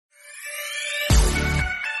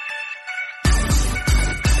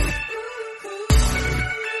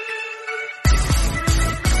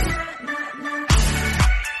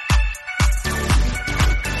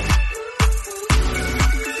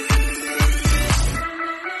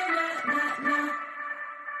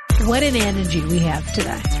What an energy we have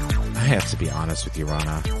today. I have to be honest with you,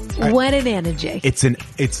 Rana. What an energy.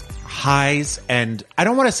 It's highs and I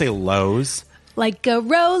don't want to say lows. Like a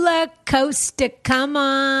roller coaster, come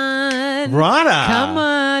on. Rana. Come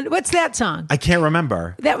on. What's that song? I can't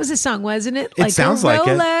remember. That was a song, wasn't it? It sounds like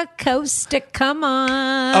it. roller coaster, come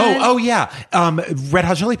on. Oh, yeah. Red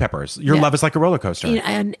Hot Chili Peppers. Your love is like a roller coaster. You know,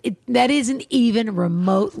 and that isn't even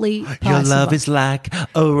remotely possible. Your love is like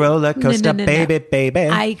a roller coaster, baby.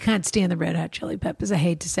 I can't stand the Red Hot Chili Peppers. I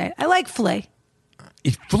hate to say it. I like Flea.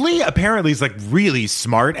 Flea apparently is like really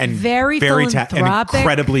smart and very philanthropic, and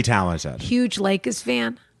incredibly talented. Huge Lakers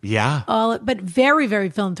fan. Yeah. But very, very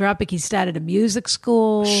philanthropic. He started a music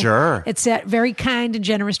school. Sure. It's very kind and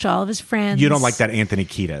generous to all of his friends. You don't like that Anthony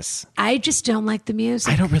Kiedis. I just don't like the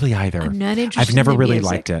music. I don't really either. I'm not interested I've never in the really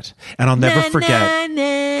music. liked it. And I'll never forget.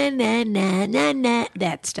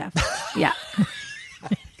 That stuff. Yeah.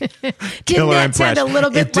 Didn't Killer that sound a impression. little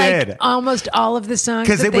bit It like did. almost all of the songs?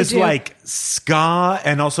 Because that it they was do? like ska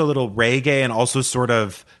and also a little reggae and also sort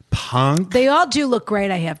of punk. They all do look great,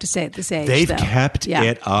 I have to say, at this age. They've though. kept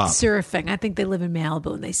it up. Surfing. I think they live in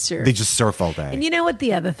Malibu and they surf. They just surf all day. And you know what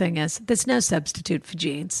the other thing is? There's no substitute for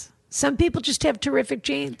jeans. Some people just have terrific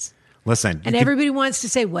jeans. Listen. And everybody wants to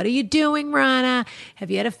say, what are you doing, Rana? Have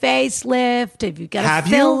you had a facelift? Have you got a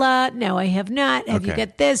you? filler? No, I have not. Have you Okay.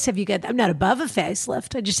 got this? Have you got... I'm not above a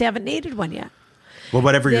facelift. I just haven't needed one yet. Well,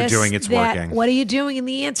 whatever you're This, doing, it's that, working. What are you doing? And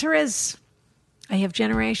the answer is, I have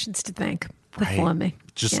generations to thank before me.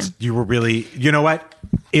 You were really... You know what?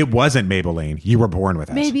 It wasn't Maybelline. You were born with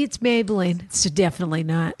it. Maybe it's Maybelline. It's definitely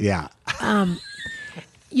not. Yeah.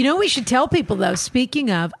 You know, we should tell people, though, speaking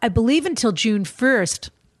of, I believe until June 1st,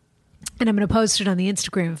 and I'm going to post it on the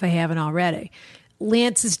Instagram if I haven't already,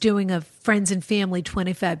 Lance is doing a friends and family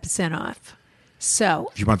 25% off.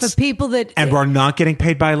 So, for people that... And we're not getting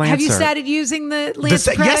paid by Lance. Have you started using the Lance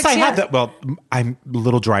products Yes, I yet? have that. Well, I'm a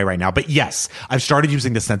little dry right now, but yes, I've started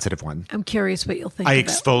using the sensitive one. I'm curious what you'll think I of it.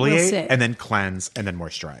 exfoliate We'll see. and then cleanse and then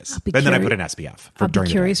moisturize. be And then I curious- put an SPF for I'll be during the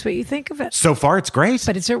day. curious what you think of it. So far, it's great.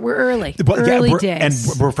 But we're early. Well, yeah, early we're- days.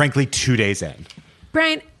 And we're frankly 2 days in.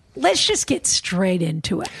 Brian, let's just get straight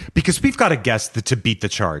into it. Because we've got a guest to beat the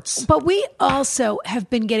charts. But we also have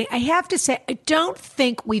been getting, I have to say, I don't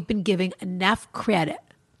think we've been giving enough credit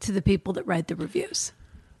to the people that write the reviews.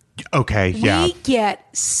 Okay, yeah. We get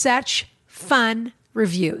such fun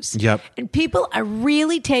reviews. Yep. And people are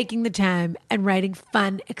really taking the time and writing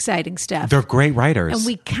fun, exciting stuff. They're great writers. And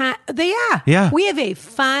we can't, they are. Yeah. We have a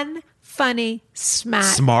fun, funny,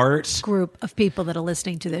 smart group of people that are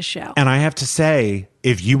listening to this show. And I have to say,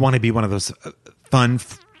 if you want to be one of those fun,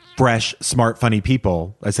 fresh, smart, funny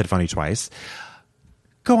people, I said funny twice,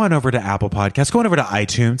 go on over to Apple Podcasts, go on over to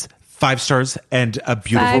iTunes, 5 stars and a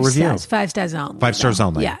beautiful review. 5 stars only. 5 stars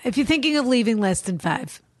only. Yeah. If you're thinking of leaving less than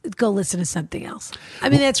 5, go listen to something else. I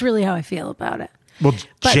mean, that's really how I feel about it. Well,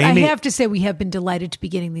 But Jamie, I have to say, we have been delighted to be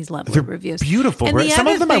getting these lovely they're reviews. beautiful. And the Some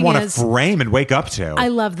other of them I thing want to is, frame and wake up to. I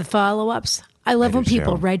love the follow-ups. I love when do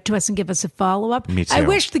people too. write to us and give us a follow-up. Me too. I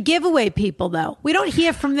wish the giveaway people, though, we don't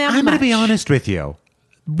hear from them I'm going much. to be honest with you.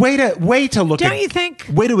 Way to look Don't at, you think?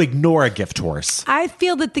 Way to ignore a gift horse. I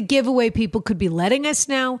feel that the giveaway people could be letting us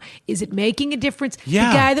know. Is it making a difference?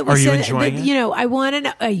 Yeah. The guy that was Are you saying, enjoying it? You know, I want to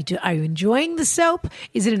know, are you enjoying the soap?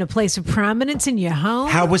 Is it in a place of prominence in your home?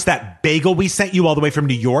 How was that bagel we sent you all the way from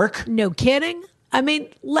New York? No kidding. I mean,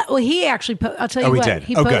 well, he actually, I'll tell you Oh, he what. did?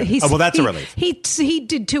 Oh, good. Oh, well, that's a relief. He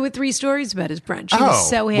did 2 or 3 stories about his brunch. He was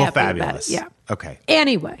so happy fabulous. about it. Yeah. Okay.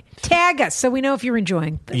 Anyway, tag us so we know if you're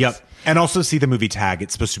enjoying things. Yep. And also see the movie Tag.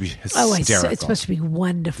 It's supposed to be hysterical. It's supposed to be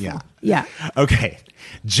wonderful. Yeah. Yeah. Okay.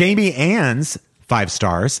 Jamie Ann's 5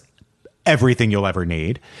 stars. Everything you'll ever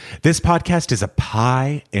need. This podcast is a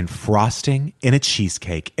pie in frosting in a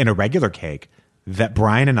cheesecake in a regular cake that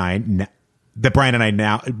Brian and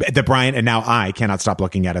now I cannot stop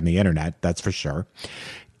looking at on the internet. That's for sure.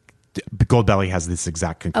 Goldbelly has this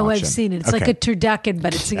exact concoction. Oh, I've seen it. It's like a turducken,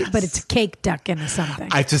 but it's a cake duckin or something.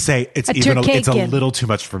 I have to say, it's a little too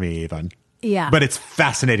much for me, even. Yeah. But it's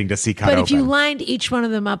fascinating to see cut But open. if you lined each one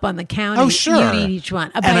of them up on the counter, Oh, sure. you'd eat each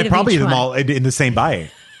one. A bite and I'd of probably each eat them one. all in the same bite.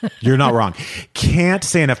 You're not wrong. Can't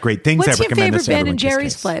say enough great things. What's I your recommend favorite this to Ben everyone and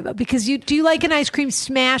Jerry's just taste. flavor? Because do you like an ice cream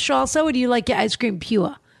smash also, or do you like your ice cream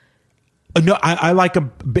pure? No, I like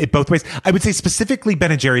them both ways. I would say specifically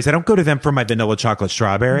Ben and Jerry's. I don't go to them for my vanilla chocolate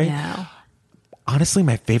strawberry. No. Honestly,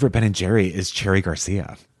 my favorite Ben and Jerry is Cherry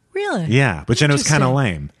Garcia. Really? Yeah, which I know is kind of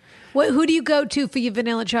lame. Who do you go to for your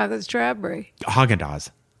vanilla chocolate strawberry?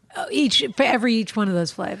 Haagen-Dazs. Oh, each one of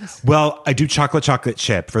those flavors. Well, I do chocolate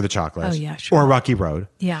chip for the chocolate. Oh, yeah, sure. Or Rocky Road.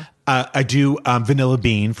 Yeah. I do vanilla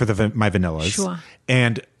bean for my vanillas. Sure.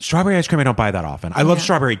 And strawberry ice cream, I don't buy that often. I love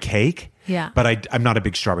strawberry cake. Yeah. But I'm not a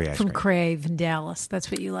big strawberry ice From cream. Crave in Dallas.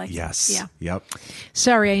 That's what you like. Yes. Yeah. Yep.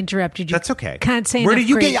 Sorry, I interrupted you. That's okay. Can't say Where enough do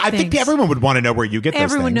you great get? I think things. everyone would want to know where you get those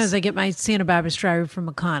Everyone things. knows I get my Santa Barbara strawberry from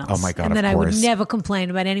McConnell's. Oh, my God, And then of I would course. never complain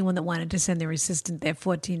about anyone that wanted to send their assistant there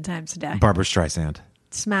 14 times a day. Barbara Streisand.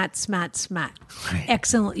 Smart.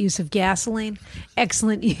 Excellent use of gasoline.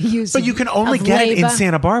 Excellent use But you can only of get it in labor.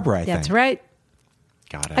 Santa Barbara, I think. That's right.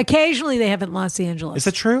 Got it. Occasionally they have it in Los Angeles. Is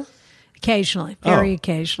that true? Occasionally. Very Oh.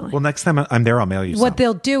 occasionally. Well, next time I'm there, I'll mail you some. What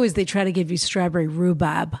they'll do is they try to give you strawberry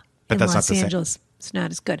rhubarb But in that's not Los the same. Angeles. It's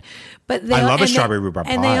not as good. But they I love a and strawberry rhubarb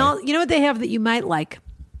And pie. they all, you know what they have that you might like?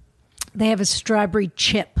 They have a strawberry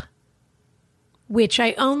chip, which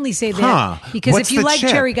I only say that because What's if you the like chip?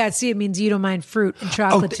 Cherry Garcia, it means you don't mind fruit and Oh,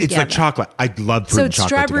 chocolate it's together. like chocolate. I love fruit So and it's chocolate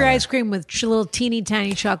strawberry together. ice cream with little teeny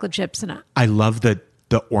tiny chocolate chips in it. I love the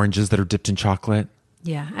oranges that are dipped in chocolate.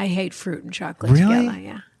 Yeah, I hate fruit and chocolate Really?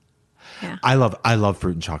 together. Yeah. I love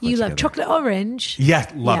fruit and chocolate You together. love chocolate orange. Yeah,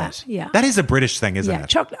 love Yeah, it. yeah. That is a British thing, isn't Yeah, it?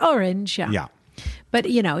 chocolate orange. Yeah. Yeah. But,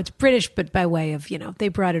 it's British, but by way of, they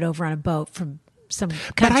brought it over on a boat from some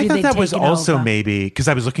country But I thought they'd that was taken also over. maybe because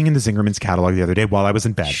I was looking in the Zingerman's catalog the other day while I was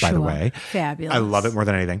in bed, by the Sure. way. Fabulous. I love it more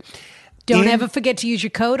than anything. Don't In- ever forget to use your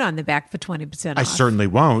code on the back for 20% off. I certainly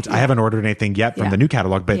won't. I haven't ordered anything yet from Yeah. the new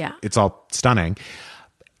catalog, but Yeah. it's all stunning.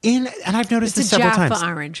 And I've noticed It's this a several Jaffa times.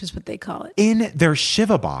 orange is what they call it. In their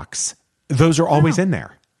Shiva box, those are always in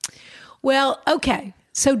there. Well, okay.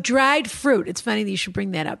 So dried fruit. It's funny that you should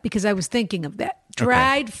bring that up because I was thinking of that.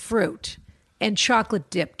 Dried fruit and chocolate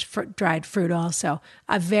dipped dried fruit also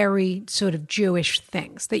are very sort of Jewish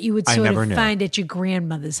things that you would I sort never of knew. find at your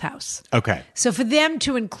grandmother's house. Okay. So for them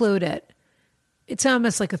to include it, it's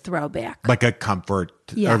almost like a throwback. Like a comfort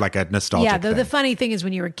Yeah. or like a nostalgic Yeah, though thing. the funny thing is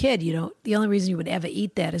when you're a kid, the only reason you would ever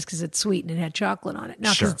eat that is because it's sweet and it had chocolate on it, not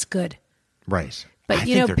because Sure. it's good. Right. But I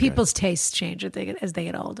think they're good. people's tastes change as they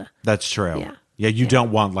get older. That's true. Yeah. Yeah, you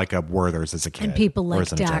don't want like a Werther's as a kid. And people or like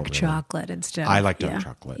as an adult, dark really. chocolate instead. I like dark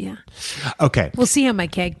chocolate. Yeah. Okay. We'll see how my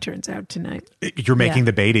cake turns out tonight. You're making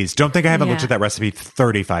Yeah. the Beatties. Don't think I haven't looked Yeah. at that recipe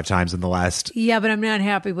 35 times in the last. Yeah, but I'm not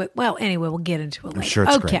happy with. Well, anyway, we'll get into it later. I'm sure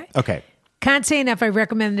it's okay. great. Okay. Can't say enough. I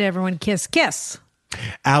recommend that everyone kiss.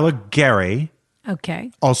 Allegary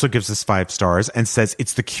Okay. also gives us 5 stars and says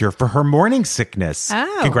it's the cure for her morning sickness.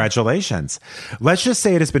 Oh. Congratulations. Let's just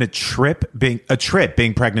say it has been a trip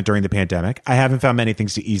being pregnant during the pandemic. I haven't found many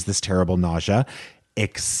things to ease this terrible nausea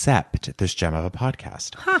except this gem of a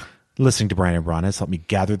podcast. Listening to Brian and Ron has helped me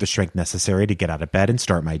gather the strength necessary to get out of bed and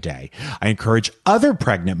start my day. I encourage other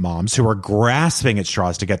pregnant moms who are grasping at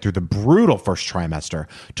straws to get through the brutal first trimester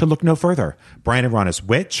to look no further. Brian and Ron's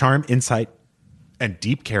wit, charm, insight, and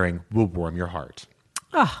deep caring will warm your heart.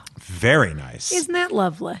 Oh, Very nice. isn't that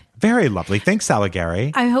lovely? Very lovely. Thanks,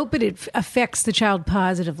 Allegary. I hope it affects the child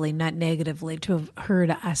positively, not negatively, to have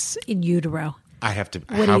heard us in utero. I have to.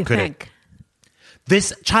 What how do you could think? it?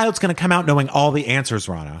 This child's going to come out knowing all the answers,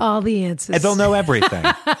 Rana. All the answers. And they'll know everything.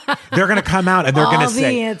 They're going to come out and they're going All to the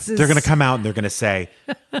say, answers. they're going to come out and they're going to say,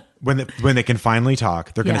 when they can finally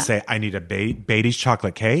talk, they're going Yeah. to say, I need a Beatty's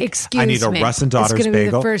chocolate cake. Excuse I need a me. Russ and It's Daughters gonna be the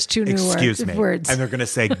bagel. first two new Excuse me. words. And they're going to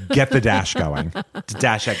say, get the dash going. The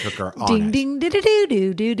dash egg cooker on Ding it. ding do do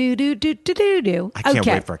do do do do do do do do. I can't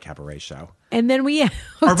Okay. wait for a cabaret show. And then we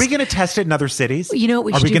Are we going to test it in other cities? You know what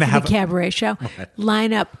we Are should do gonna for the cabaret show?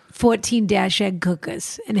 Line up 14 dash egg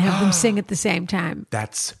cookers and have them sing at the same time.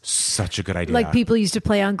 That's such a good idea. Like people used to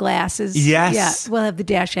play on glasses. Yes. Yeah. We'll have the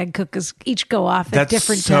dash egg cookers each go off at That's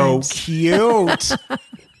different so times. cute.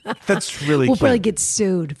 That's really We'll cute. probably get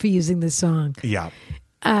sued for using the song. Yeah.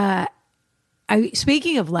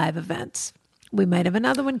 Speaking of live events, we might have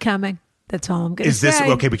another one coming. That's all I'm going to Is say. this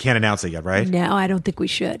okay? We can't announce it yet, right? No, I don't think we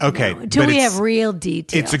should. Okay, No. Until but we it's- have real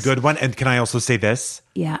details. It's a good one. And can I also say this?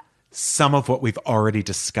 Yeah. Some of what we've already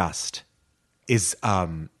discussed is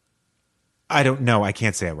I don't know. I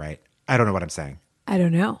can't say it right. I don't know what I'm saying. I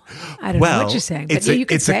don't know. I don't know what you're saying, but you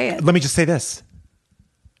can say it. Let me just say this.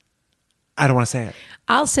 I don't want to say it.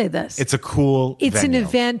 I'll say this. It's a cool It's venue. an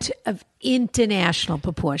event of international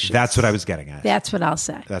proportions. That's what I was getting at. That's what I'll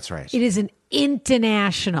say. That's right. It is an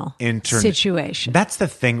international situation. That's the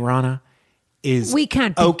thing, Rana, is We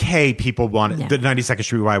can't be- okay, people want No. the 92nd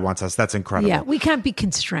Street Y wants us. That's incredible. Yeah, we can't be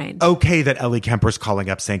constrained. Okay that Ellie Kemper's calling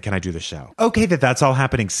up saying, can I do the show? Okay that that's all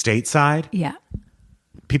happening stateside. Yeah.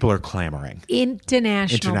 People are clamoring.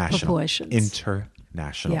 International proportions.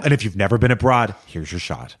 International. Yeah. And if you've never been abroad, here's your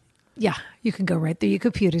shot. Yeah, you can go right through your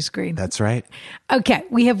computer screen. That's right. Okay,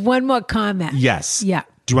 we have one more comment. Yes. Yeah.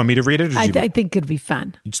 Do you want me to read it? Or I think it'd be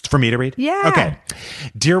fun. Just for me to read? Yeah. Okay.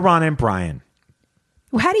 Dear Ron and Brian,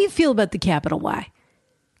 How do you feel about the capital Y?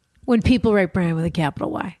 When people write Brian with a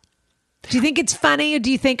capital Y? Do you think it's funny, or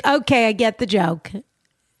do you think, okay, I get the joke?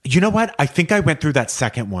 You know what? I think I went through that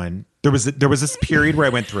second one. There was this period where I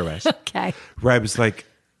went through it. Okay. Where I was like,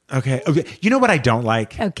 okay. You know what I don't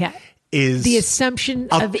like? Okay. Is the assumption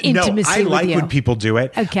of intimacy. No, I like with you. when people do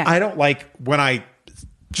it. Okay. I don't like when I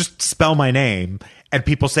just spell my name and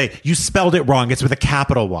people say, you spelled it wrong. It's with a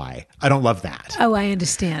capital Y. I don't love that. Oh, I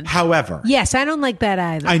understand. However. Yes, I don't like that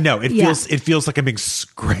either. I know. It feels like I'm being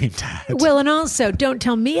screamed at. Well, and also, don't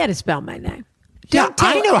tell me how to spell my name.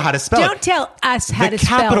 I know how to spell it. Don't tell us how to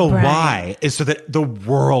spell The capital Brian. Y is so that the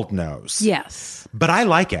world knows. Yes. But I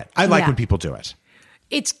like it. I like when people do it.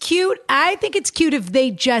 It's cute. I think it's cute if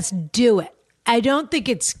they just do it. I don't think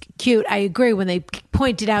it's cute. I agree when they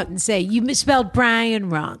point it out and say, you misspelled Brian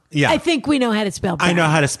wrong. Yeah. I think we know how to spell Brian. I know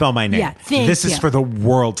how to spell my name. Yeah, this is for the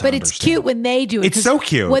world to understand. But it's cute when they do it. It's so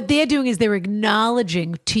cute. What they're doing is they're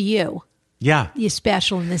acknowledging to you. Yeah. You're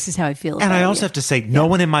special, and this is how I feel about And I also you. have to say, no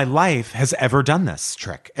one in my life has ever done this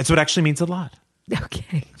trick. And so it actually means a lot.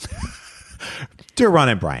 Okay. Dear Ron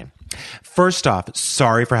and Brian, first off,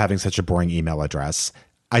 sorry for having such a boring email address.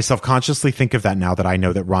 I self-consciously think of that now that I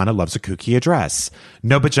know that Rana loves a kooky address.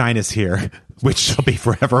 No vaginas here, which shall be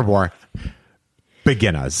forevermore.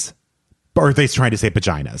 Beginnas. Or are they trying to say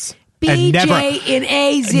vaginas? BJ in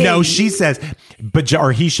AZ. No, she says, it's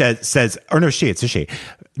a she.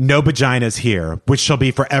 No vaginas here, which shall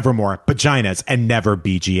be forevermore vaginas and never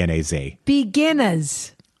BG and AZ.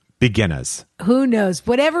 Beginnas. Who knows?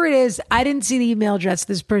 Whatever it is, I didn't see the email address of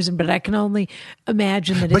this person, but I can only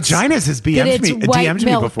imagine that it's... Vaginas has DM'd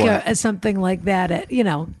me before. Or something like that. At,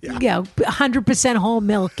 100% whole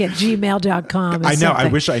milk at gmail.com. I know. I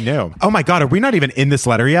wish I knew. Oh my God. Are we not even in this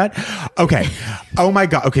letter yet? Okay. Oh my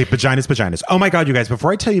God. Okay. Vaginas. Oh my God, you guys.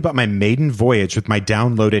 Before I tell you about my maiden voyage with my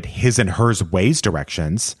downloaded his and hers ways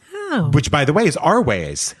directions, which by the way is our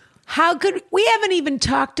ways. How could we haven't even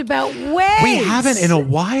talked about ways? We haven't in a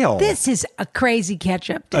while. This is a crazy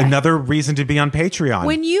catch-up day. Another reason to be on Patreon.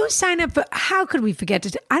 When you sign up for, how could we forget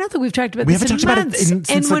to? I don't think we've talked about we this haven't in talked months. about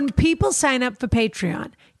it and when people sign up for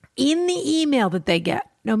Patreon, in the email that they get,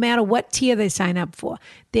 no matter what tier they sign up for,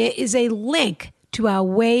 there is a link to our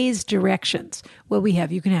ways directions where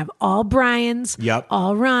you can have all Brian's,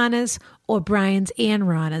 all Rana's, or Brian's and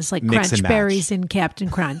Rana's, like Mix Crunch Berries and Captain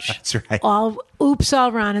Crunch. That's right. All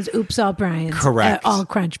Rana's, all Brian's. Correct. All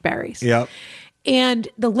Crunch Berries. Yep. And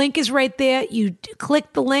the link is right there. You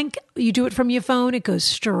click the link. You do it from your phone. It goes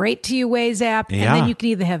straight to your Waze app. Yeah. And then you can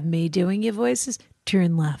either have me doing your voices,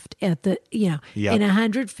 turn left at the, in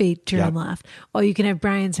 100 feet, turn left. Or you can have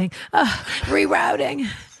Brian saying, rerouting.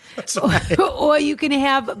 That's right. Or you can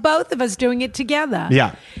have both of us doing it together.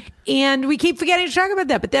 Yeah. And we keep forgetting to talk about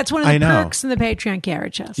that, but that's one of the perks in the Patreon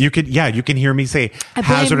carriage house. You can hear me say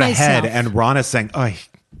hazard ahead and Rana saying, oh.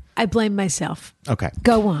 I blame myself. Okay.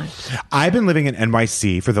 Go on. I've been living in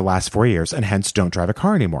NYC for the last 4 years and hence don't drive a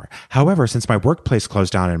car anymore. However, since my workplace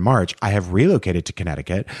closed down in March, I have relocated to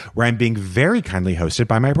Connecticut where I'm being very kindly hosted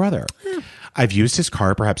by my brother. I've used his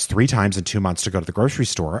car perhaps 3 times in 2 months to go to the grocery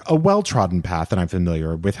store, a well-trodden path that I'm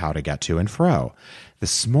familiar with how to get to and fro.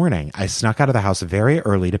 This morning, I snuck out of the house very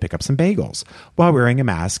early to pick up some bagels while wearing a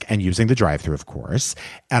mask and using the drive-thru, of course,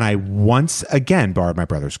 and I once again borrowed my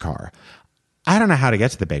brother's car. I don't know how to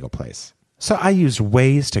get to the bagel place, so I used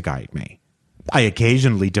Waze to guide me. I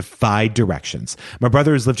occasionally defied directions. My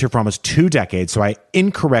brother has lived here for almost 2 decades, so I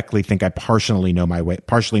incorrectly think I partially know my way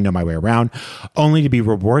around, only to be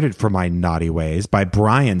rewarded for my naughty ways by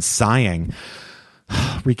Brian sighing,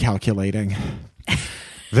 recalculating.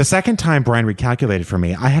 The second time Brian recalculated for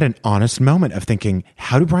me, I had an honest moment of thinking,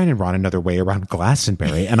 how do Brian and Ron know their way around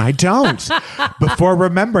Glastonbury? And I don't. Before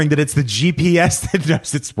remembering that it's the GPS that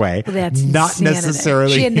knows its way, that's not insanity.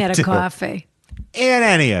 Necessarily. She hadn't had a coffee. In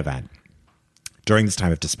any event, during this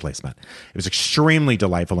time of displacement, it was extremely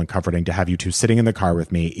delightful and comforting to have you two sitting in the car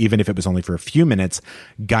with me, even if it was only for a few minutes,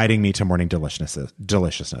 guiding me to morning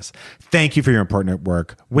deliciousness. Thank you for your important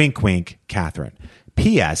work. Wink, wink, Catherine.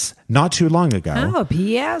 P.S. Not too long ago. Oh,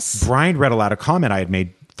 P.S. Brian read aloud a comment I had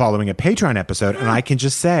made following a Patreon episode, and I can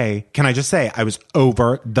I just say I was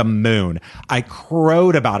over the moon. I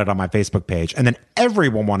crowed about it on my Facebook page, and then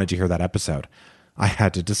everyone wanted to hear that episode. I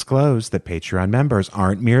had to disclose that Patreon members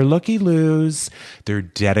aren't mere looky-loos. They're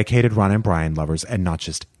dedicated Ron and Brian lovers, and not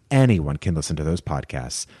just anyone can listen to those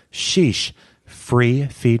podcasts. Sheesh. Free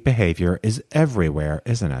feed behavior is everywhere,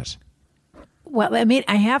 isn't it? Well, I mean,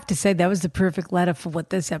 I have to say that was the perfect letter for what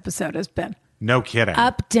this episode has been. No kidding.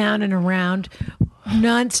 Up, down, and around.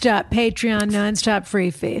 nonstop Patreon, nonstop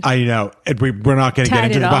free feed. I know. And we're not going to get Tied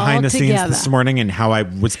into it the behind the all scenes together. this morning and how I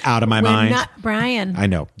was out of my We're mind. not Brian. I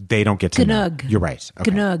know. They don't get to know. Gnug. You're right.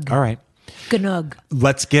 Okay. Gnug. All right. Gnug.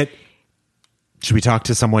 Should we talk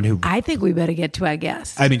to someone who, I think we better get to our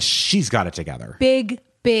guest. I mean, she's got it together. Big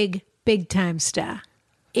time star.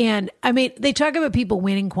 And I mean, they talk about people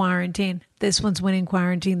winning quarantine. This one's winning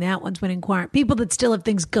quarantine. That one's winning quarantine. People that still have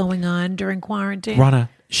things going on during quarantine. Rana,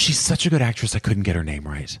 she's such a good actress. I couldn't get her name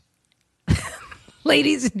right.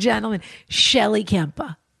 Ladies and gentlemen, Shelley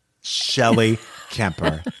Kemper. Shelley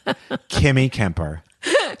Kemper. Kimmy Kemper.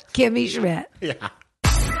 Kimmy Schmidt. Yeah.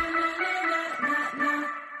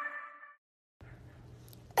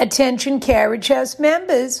 Attention Carriage House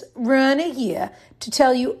members, Rana here to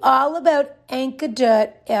tell you all about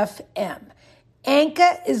Anchor.fm.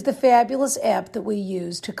 Anchor is the fabulous app that we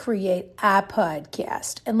use to create our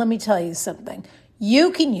podcast. And let me tell you something.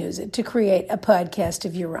 You can use it to create a podcast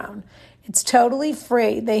of your own. It's totally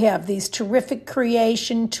free. They have these terrific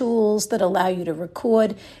creation tools that allow you to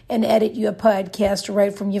record and edit your podcast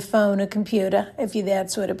right from your phone or computer, if you're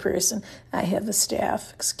that sort of person. I have a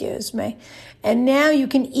staff, excuse me. And now you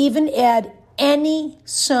can even add any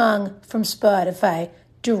song from Spotify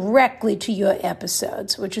directly to your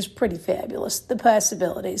episodes, which is pretty fabulous. The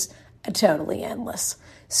possibilities are totally endless.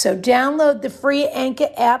 So download the free Anchor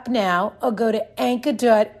app now or go to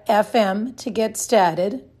anchor.fm to get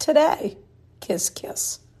started today. Kiss,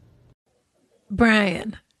 kiss.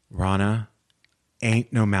 Brian. Rana,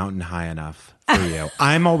 ain't no mountain high enough for you.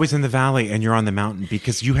 I'm always in the valley and you're on the mountain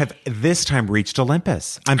because you have this time reached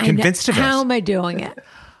Olympus. I'm convinced of it. How am I doing it?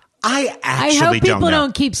 I I hope people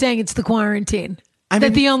don't keep saying it's the quarantine.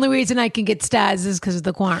 That the only reason I can get stars is because of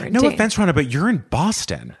the quarantine. No offense, Rana, but you're in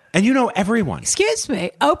Boston and you know everyone. Excuse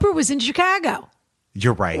me. Oprah was in Chicago.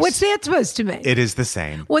 You're right. What's that supposed to mean? It is the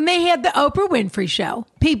same. When they had the Oprah Winfrey show,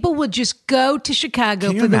 people would just go to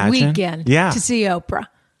Chicago for the weekend to see Oprah.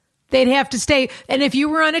 They'd have to stay. And if you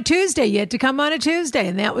were on a Tuesday, you had to come on a Tuesday.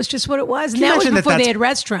 And that was just what it was. And that was before they had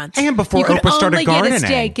restaurants. And before Oprah started gardening. You could only get a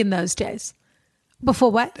steak in those days. Before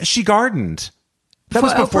what? She gardened. That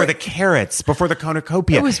was before the carrots, before the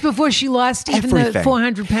cornucopia. It was before she lost even the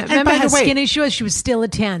 400 pounds. Remember how skinny she was? She was still a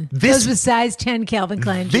 10. Those were size 10 Calvin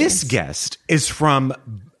Klein jeans. This guest is from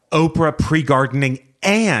Oprah pre-gardening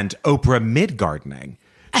and Oprah mid-gardening.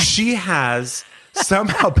 She has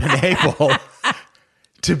somehow been able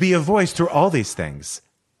to be a voice through all these things.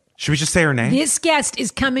 Should we just say her name? This guest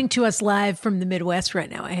is coming to us live from the Midwest right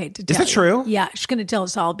now, I hate to tell you. Is that true? Yeah, she's going to tell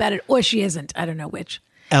us all about it. Or she isn't. I don't know which.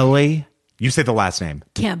 Ellie. You say the last name.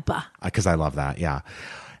 Kemper. Because I love that, yeah.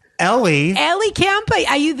 Ellie Kemper,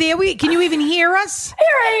 are you there? Can you even hear us? Here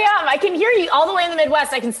I am. I can hear you all the way in the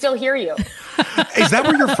Midwest. I can still hear you. Is that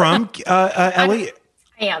where you're from, Ellie?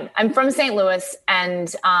 I am. I'm from St. Louis,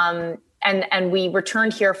 and we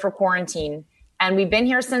returned here for quarantine, and we've been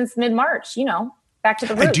here since mid-March. You know, back to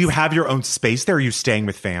the roots. And do you have your own space there? Or are you staying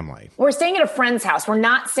with family? We're staying at a friend's house. We're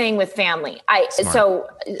not staying with family.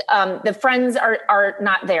 The friends are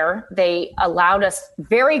not there. They allowed us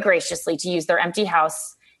very graciously to use their empty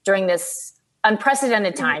house during this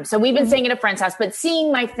unprecedented time. So we've been staying at a friend's house, but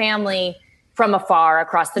seeing my family from afar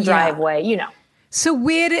across the driveway, you know. So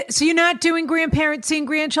so you're not doing grandparents seeing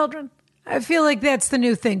grandchildren? I feel like that's the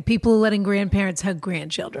new thing. People are letting grandparents hug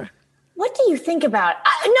grandchildren. What do you think about?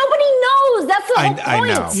 Nobody knows. That's the whole point. I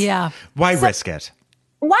know. Yeah. Why risk it?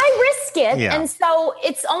 Why risk it? Yeah. And so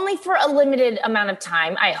it's only for a limited amount of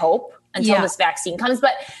time, I hope, until this vaccine comes.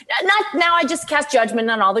 But not now. I just cast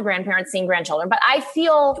judgment on all the grandparents seeing grandchildren. But I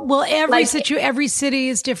feel every city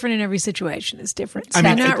is different, and every situation is different. So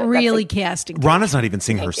you're not really casting. Rana's not even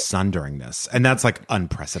seeing her son during this, and that's like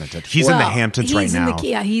unprecedented. He's in the Hamptons right now.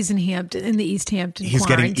 He's in Hampton, in the East Hampton. He's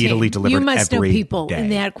quarantine. getting Italy delivered. You must know people day. in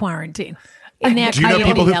that quarantine. Do you know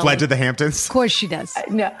people who fled to the Hamptons? Of course she does.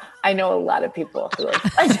 No, I know a lot of people.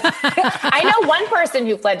 I know one person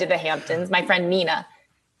who fled to the Hamptons, my friend Nina.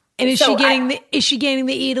 And is she getting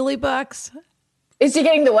the Italy box? Is she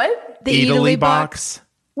getting the what? The Italy box.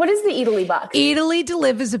 What is the Italy box? Italy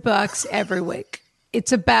delivers a box every week.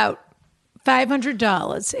 It's about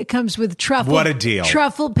 $500. It comes with truffle. What a deal.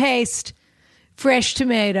 Truffle paste, fresh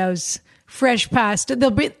tomatoes, fresh pasta.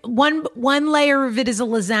 There'll be one layer of it is a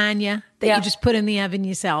lasagna that you just put in the oven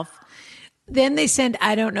yourself. Then they send,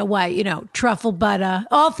 I don't know why, truffle butter,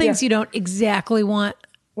 all things you don't exactly want.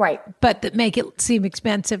 Right. But that make it seem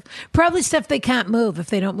expensive. Probably stuff they can't move. If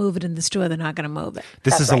they don't move it in the store, they're not going to move it.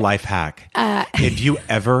 This is a life hack. If you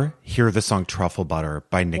ever hear the song Truffle Butter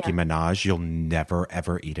by Nicki Minaj, you'll never,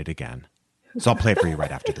 ever eat it again. So I'll play it for you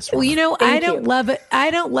right after this one. Well, I don't love it.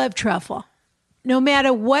 I don't love truffle. No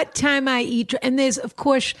matter what time I eat, and there's, of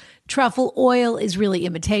course, truffle oil is really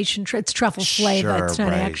imitation. It's truffle flavor. Sure, It's not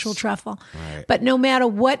right. actual truffle. Right. But no matter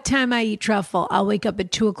what time I eat truffle, I'll wake up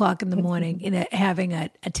at 2:00 in the morning having an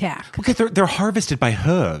attack. Okay, they're harvested by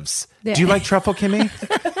hooves. Do you like truffle, Kimmy?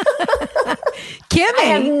 Kimmy? I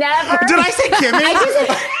have never. Did I say Kimmy?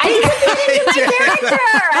 I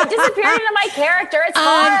disappeared into my character. It's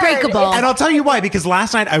hard. Unbreakable. And I'll tell you why, because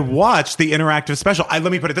last night I watched the interactive special.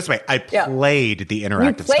 Let me put it this way. I played the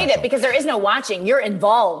interactive You played special. it because there is no watching. You're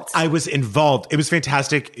involved. I was involved. It was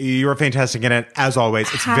fantastic. You were fantastic in it, as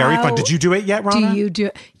always. It's very fun. Did you do it yet, Rana? Do you do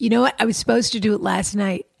it? You know what? I was supposed to do it last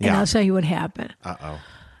night, and Yeah. I'll tell you what happened. Uh-oh.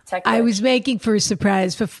 I was making for a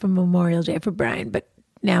surprise for Memorial Day for Brian, but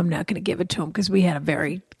now I'm not going to give it to him because we had a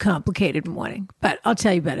very complicated morning. But I'll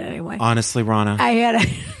tell you about it anyway. Honestly, Rana.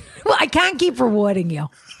 Well, I can't keep rewarding you.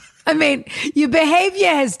 I mean, your behavior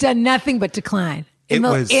has done nothing but decline.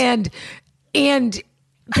 And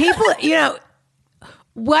people,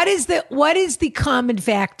 what is the common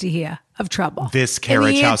factor here of trouble? This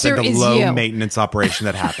carriage house and the answer is low you. maintenance operation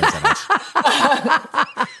that happens in it.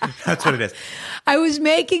 That's what it is. I was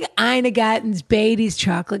making Ina Garten's Beatty's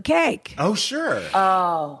chocolate cake. Oh, sure.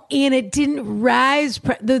 And it didn't rise.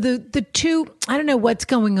 The two, I don't know what's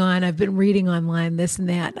going on. I've been reading online this and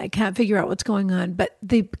that. I can't figure out what's going on. But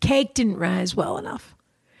the cake didn't rise well enough.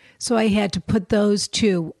 So I had to put those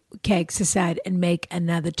 2 cakes aside and make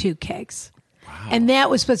another 2 cakes. Wow. And that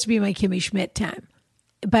was supposed to be my Kimmy Schmidt time.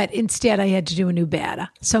 But instead, I had to do a new batter.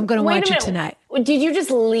 So I'm going to watch it tonight. Did you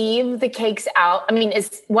just leave the cakes out? I mean,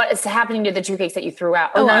 what is happening to the 2 cakes that you threw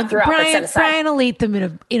out? Or not threw out, but set aside? Brian will eat them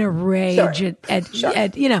in a rage. Sure.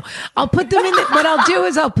 I'll put them in. What I'll do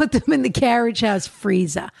is I'll put them in the carriage house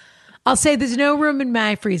freezer. I'll say there's no room in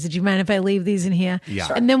my freezer. Do you mind if I leave these in here? Yeah.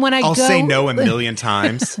 And then when I'll say no a million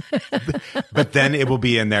times, but then it will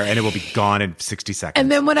be in there and it will be gone in 60 seconds.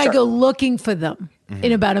 And then when I go looking for them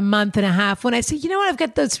in about a month and a half, when I say, you know what, I've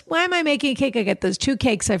got those, why am I making a cake? I got those 2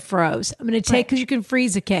 cakes I froze. I'm going to take, because you can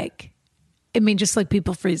freeze a cake. I mean, just like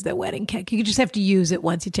people freeze their wedding cake. You just have to use it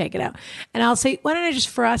once you take it out. And I'll say, why don't I just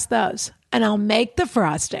frost those? And I'll make the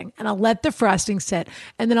frosting and I'll let the frosting sit.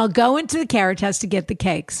 And then I'll go into the carriage house to get the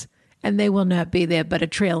cakes. And they will not be there, but a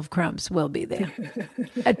trail of crumbs will be there,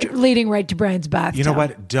 leading right to Brian's bathtub. You know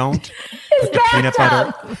what? Don't put the peanut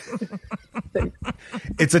butter.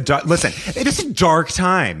 Listen, it is a dark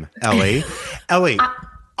time, Ellie. Ellie,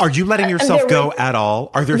 are you letting yourself go at all?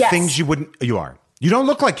 Are there things you wouldn't? You are. You don't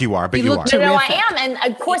look like you are, but you are. No, I am. And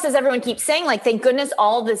of course, as everyone keeps saying, like, thank goodness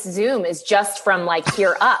all this Zoom is just from like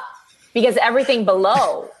here up, because everything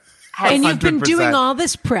below. And you've been doing all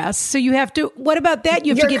this press, so you have to. What about that?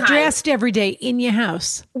 You have to get dressed every day in your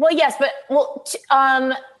house. Well, yes, but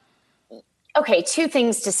okay. 2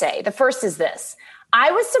 things to say. The first is this: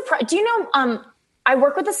 I was surprised. Do you know? I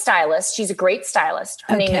work with a stylist. She's a great stylist.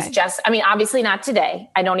 Her name is Jess. I mean, obviously not today.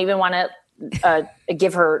 I don't even want to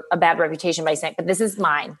give her a bad reputation by saying, but this is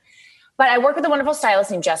mine. But I work with a wonderful stylist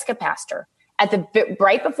named Jessica Pastor.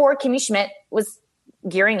 Right before Kimmy Schmidt was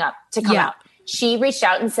gearing up to come out. She reached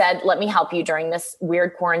out and said, let me help you during this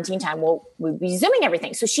weird quarantine time. We'll be Zooming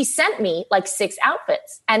everything. So she sent me like 6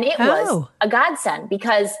 outfits, and it was a godsend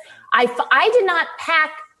because I did not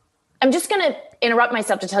pack. I'm just going to interrupt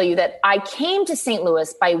myself to tell you that I came to St.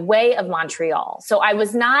 Louis by way of Montreal. So I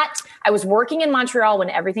was working in Montreal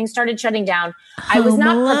when everything started shutting down. I was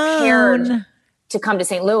not prepared to come to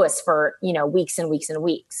St. Louis for, weeks and weeks and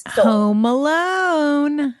weeks. So, Home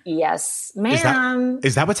Alone. Yes, ma'am.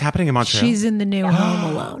 Is that what's happening in Montreal? She's in the new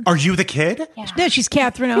Home Alone. Are you the kid? Yeah. No, she's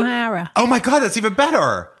Catherine O'Hara. Oh my God, that's even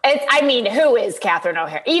better. Who is Catherine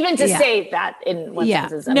O'Hara? Even to say that in one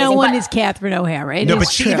sentence is amazing. No one is Catherine O'Hara. It no, is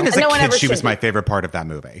but she, true. even as a No one kid, ever she was should my be. favorite part of that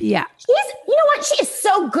movie. Yeah. You know what? She is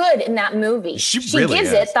so good in that movie. She really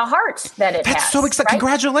gives it the heart that it has. That's so exciting. Right?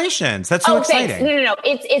 Congratulations. That's so exciting. Thanks. No.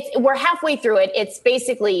 It's we're halfway through it. It's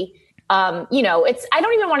basically it's, I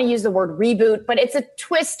don't even want to use the word reboot, but it's a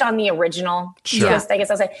twist on the original twist, I guess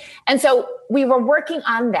I'll say. And so we were working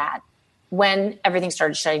on that when everything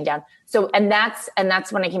started shutting down. So, and that's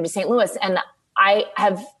when I came to St. Louis, and I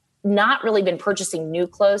have not really been purchasing new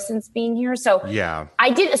clothes since being here. So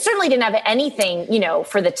I certainly didn't have anything,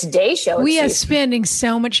 for the Today Show. We are spending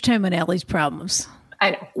so much time on Ellie's problems.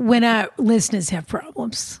 I know. When our listeners have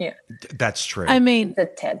problems. Yeah. That's true. I mean, It's a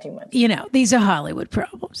tad too much. These are Hollywood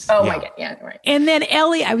problems. Oh my God. Yeah, right. And then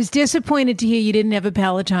Ellie, I was disappointed to hear you didn't have a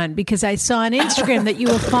Peloton because I saw on Instagram that you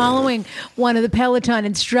were following one of the Peloton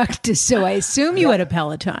instructors. So I assume you had a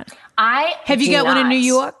Peloton. Have you got one in New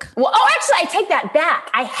York? Well, actually, I take that back.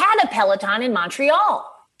 I had a Peloton in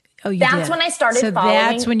Montreal. Oh, you That's did. when I started so following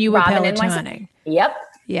that's when you were Robin Pelotoning. Yep.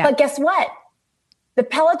 Yeah. But guess what? the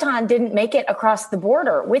Peloton didn't make it across the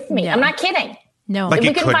border with me. No. I'm not kidding. No. Like,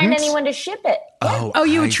 we couldn't find anyone to ship it. Oh,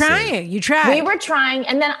 you were I see. trying. You tried. We were trying,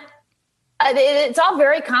 and then it's all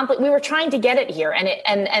very complicated. We were trying to get it here,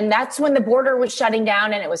 and that's when the border was shutting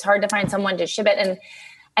down, and it was hard to find someone to ship it.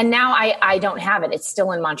 And now I don't have it. It's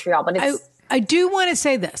still in Montreal, but I do want to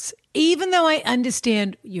say this. Even though I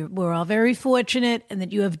understand we're all very fortunate and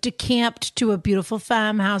that you have decamped to a beautiful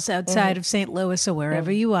farmhouse outside of St. Louis or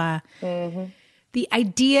wherever you are, the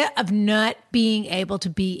idea of not being able to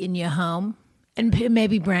be in your home, and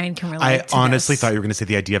maybe Brian can relate I to honestly this. thought you were going to say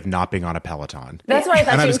the idea of not being on a Peloton. that's what I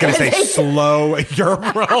thought. And I you was going to say, say. slow your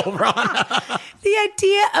roll, Rana. The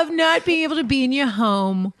idea of not being able to be in your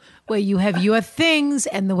home where you have your things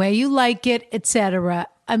and the way you like it, etc.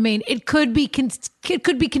 I mean, it could be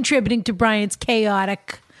contributing to Brian's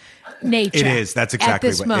chaotic nature. It is. That's exactly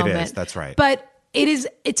at this what moment. it is. That's right. But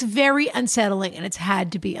it's very unsettling, and it's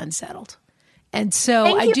had to be unsettled. And so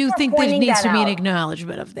Thank I you do for think there pointing needs that to be an out.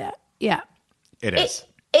 acknowledgement of that. Yeah. It is.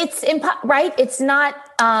 It's right. It's not.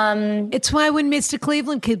 It's why when Mr.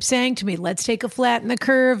 Cleveland keeps saying to me, let's take a flatten the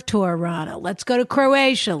curve tour, Rana. Let's go to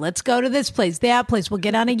Croatia. Let's go to this place, that place. We'll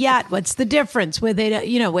get on a yacht. What's the difference where they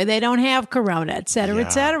don't have Corona, et cetera, et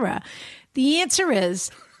cetera. The answer is,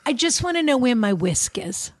 I just want to know where my whisk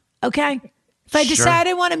is. Okay. If I decide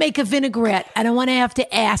I want to make a vinaigrette, I don't want to have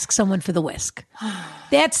to ask someone for the whisk.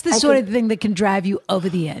 That's the sort of thing that can drive you over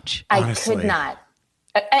the edge. I could not.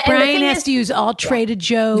 And the Brian thing has is- to use all Trader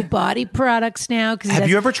Joe body products now. Have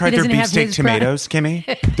you ever tried their beefsteak tomatoes, Kimmy?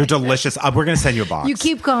 They're delicious. We're going to send you a box. You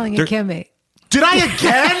keep calling it Kimmy. Did I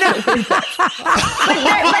again?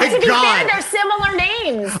 But to be God. fair, they're similar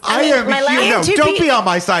names. I am my here. last- No, don't be on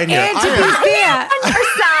my side here. And to I be am- fair, on your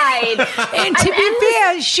side. and to be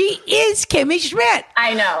fair, she is Kimmy Schmidt.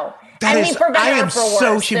 I know. That I is- mean, for better I am or for worse.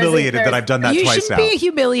 so humiliated that I've done that You twice shouldn't now. be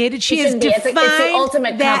humiliated. She You has shouldn't be. It's defined the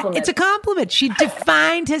ultimate that. compliment. It's a compliment. She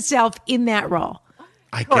defined herself in that role.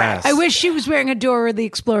 I guess. I wish she was wearing a Dora the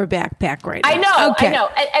Explorer backpack right now. I know, Okay. I know,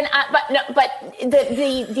 but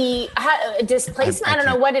the displacement. I don't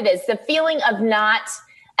know what it is. The feeling of not,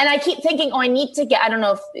 and I keep thinking, I need to get. I don't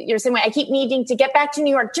know if you're the same way. I keep needing to get back to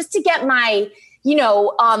New York just to get my,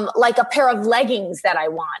 like a pair of leggings that I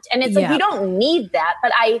want, and it's like Yeah. you don't need that,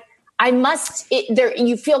 but I must.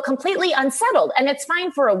 You feel completely unsettled, and it's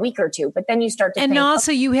fine for a week or two, but then you start to And think,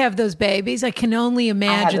 also, you have those babies. I can only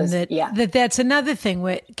imagine that's another thing.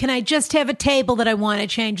 Where can I just have a table that I want to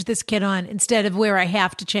change this kid on instead of where I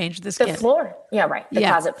have to change this the kid? floor. Yeah, right. The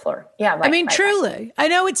closet floor. Yeah, right. I mean, right, truly, I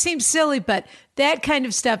know it seems silly, but that kind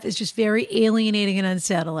of stuff is just very alienating and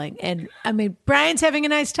unsettling. And I mean, Brian's having a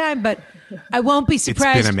nice time, but I won't be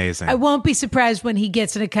surprised. It's been amazing. I won't be surprised when he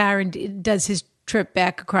gets in a car and does his trip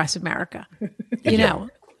back across America. You know,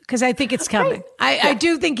 because I think it's coming. I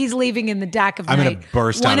do think he's leaving in the dark of I'm night. gonna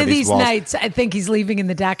burst One out of of these these walls. nights, I think he's leaving in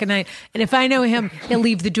the dark of night. And if I know him, he'll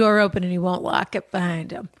leave the door open and he won't lock it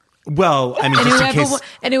behind him. Well, I mean, And just in case.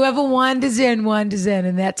 whoever wanders in,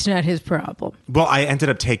 and that's not his problem. Well, I ended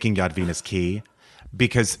up taking Yadvina's key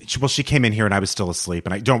because, she came in here and I was still asleep.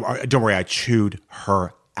 And don't worry, I chewed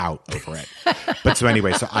her out over it. But so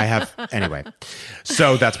anyway,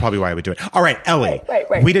 so that's probably why I would do it. All right, Ellie,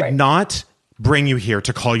 Right, we did not bring you here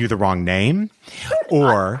to call you the wrong name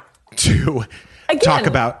or to talk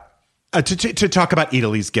about to talk about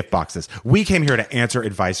Italy's gift boxes. We came here to answer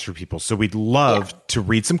advice for people. So we'd love to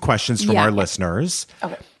read some questions from our listeners.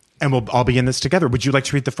 Okay. And we'll all be in this together. Would you like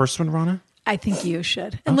to read the first one, Rana? I think you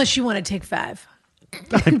should, unless you want to take 5.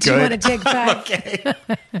 I'm Do you good. want to take 5?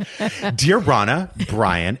 Okay. Dear Rana,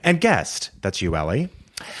 Brian, and guest, that's you, Ellie.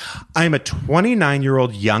 I'm a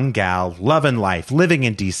 29-year-old young gal, loving life, living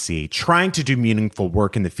in D.C., trying to do meaningful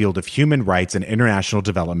work in the field of human rights and international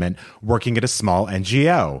development, working at a small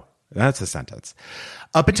NGO. That's a sentence.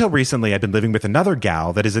 Up until recently, I've been living with another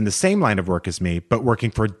gal that is in the same line of work as me, but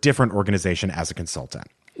working for a different organization as a consultant.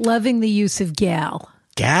 Loving the use of gal.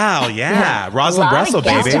 Gal, yeah. Rosalind Lot of Russell,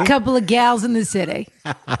 gals. baby. Just a couple of gals in the city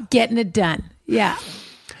getting it done. Yeah.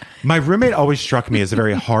 My roommate always struck me as a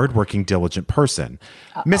very hardworking, diligent person,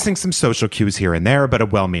 missing some social cues here and there, but a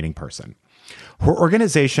well-meaning person. Her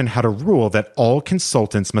organization had a rule that all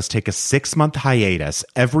consultants must take a 6-month hiatus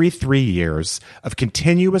every 3 years of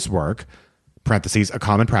continuous work, parentheses, a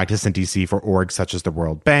common practice in DC for orgs such as the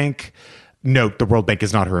World Bank. Note, the World Bank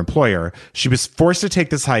is not her employer. She was forced to take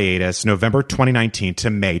this hiatus November 2019 to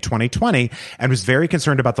May 2020 and was very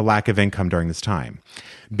concerned about the lack of income during this time.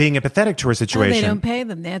 Being empathetic to her Oh, situation. they don't pay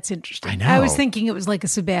them. That's interesting. I know. I was thinking it was like a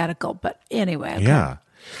sabbatical, but anyway. Okay. Yeah.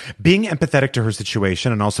 Being empathetic to her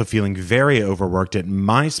situation and also feeling very overworked at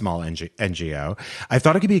my small NGO, I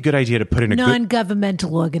thought it could be a good idea to put in a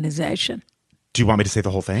Non-governmental organization. Do you want me to say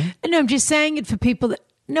the whole thing? No, I'm just saying it for people that.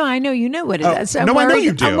 No, I know you know what it is. I know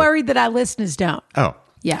you do. I'm worried that our listeners don't. Oh.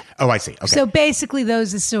 Yeah. Oh, I see. Okay. So basically,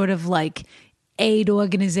 those are sort of like aid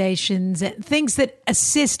organizations and things that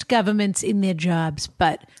assist governments in their jobs,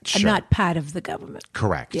 but are not part of the government.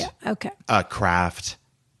 Correct. Yeah. Okay. Kraft.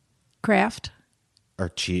 Or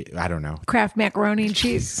cheese, I don't know. Kraft macaroni and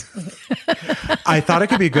cheese. I thought it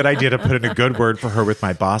could be a good idea to put in a good word for her with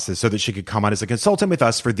my bosses so that she could come on as a consultant with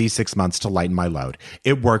us for these 6 months to lighten my load.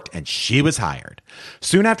 It worked and she was hired.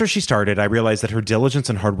 Soon after she started, I realized that her diligence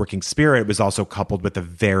and hardworking spirit was also coupled with a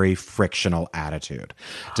very frictional attitude.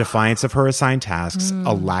 Defiance of her assigned tasks,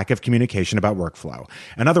 a lack of communication about workflow.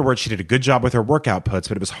 In other words, she did a good job with her work outputs,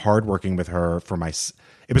 but it was hard working with her for myself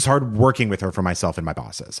and my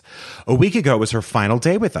bosses. A week ago was her final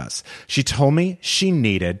day with us. She told me she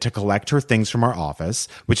needed to collect her things from our office,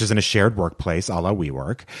 which is in a shared workplace a la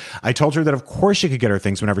WeWork. I told her that of course she could get her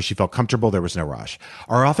things whenever she felt comfortable. There was no rush.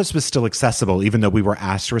 Our office was still accessible, even though we were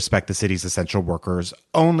asked to respect the city's essential workers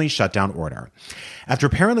only shutdown order. After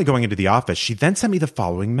apparently going into the office, she then sent me the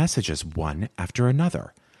following messages, one after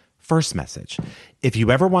another. First message: if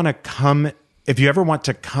you ever want to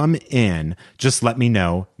come in, just let me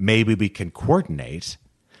know. Maybe we can coordinate.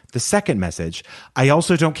 The second message: I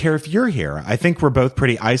also don't care if you're here. I think we're both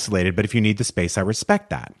pretty isolated, but if you need the space, I respect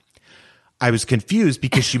that. I was confused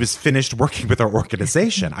because she was finished working with our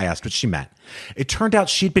organization. I asked what she meant. It turned out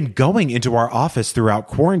she'd been going into our office throughout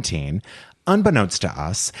quarantine, unbeknownst to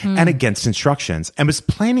us and against instructions, and was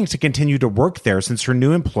planning to continue to work there since her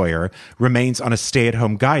new employer remains on a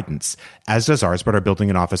stay-at-home guidance, as does ours, but our building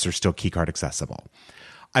and office are still keycard accessible.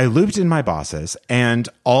 I looped in my bosses, and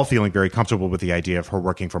all feeling very comfortable with the idea of her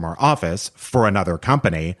working from our office for another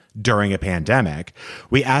company during a pandemic,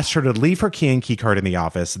 we asked her to leave her key and keycard in the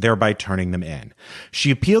office, thereby turning them in.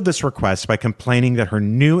 She appealed this request by complaining that her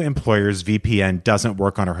new employer's VPN doesn't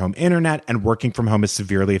work on her home internet and working from home is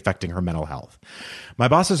severely affecting her mental health. My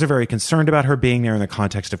bosses are very concerned about her being there in the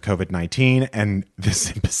context of COVID-19 and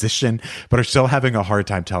this imposition, but are still having a hard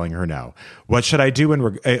time telling her no. What should I do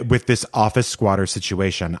with this office squatter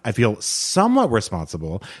situation? I feel somewhat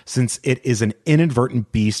responsible since it is an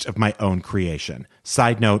inadvertent beast of my own creation.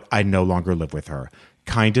 Side note, I no longer live with her.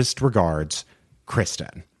 Kindest regards,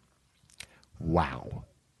 Kristen. Wow.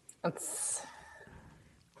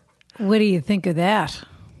 What do you think of that?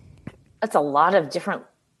 That's a lot of different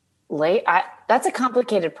that's a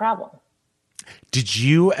complicated problem. Did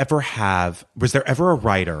you ever was there ever a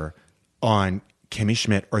writer on Kimmy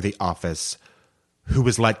Schmidt or The Office who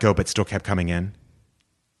was let go but still kept coming in?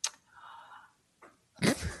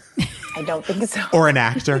 I don't think so. Or an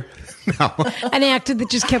actor? No. An actor that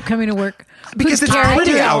just kept coming to work. Because it's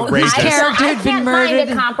pretty outrageous. I can't find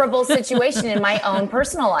a comparable situation in my own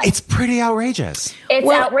personal life. It's pretty outrageous. It's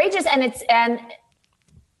outrageous, and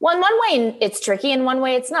one way it's tricky, and one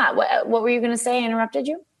way it's not. What were you going to say? I interrupted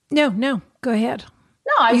you? No. Go ahead.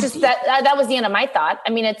 No, I was that was the end of my thought. I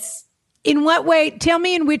mean, it's in what way? Tell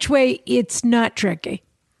me in which way it's not tricky.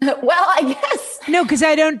 Well, I guess no, because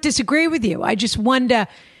I don't disagree with you. I just wonder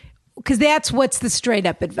because that's what's the straight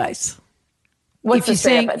up advice. What's the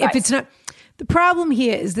straight up advice? If it's not, the problem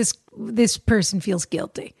here is this person feels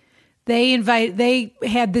guilty. They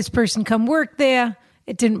had this person come work there.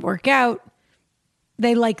 It didn't work out.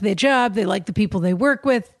 They like their job. They like the people they work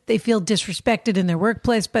with. They feel disrespected in their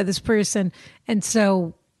workplace by this person. And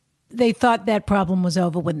so they thought that problem was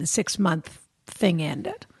over when the 6-month thing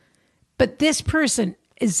ended. But this person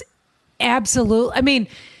is absolute. I mean,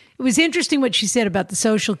 it was interesting what she said about the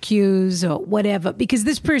social cues or whatever, because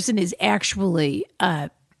this person is actually a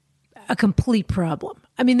complete problem.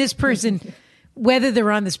 I mean, this person, whether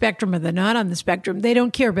they're on the spectrum or they're not on the spectrum, they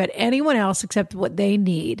don't care about anyone else except what they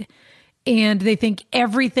need. And they think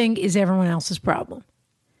everything is everyone else's problem.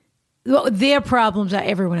 Well, their problems are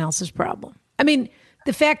everyone else's problem. I mean,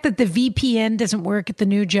 the fact that the VPN doesn't work at the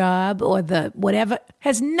new job or the whatever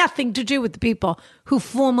has nothing to do with the people who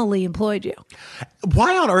formerly employed you.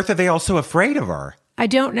 Why on earth are they all so afraid of her? I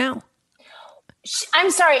don't know.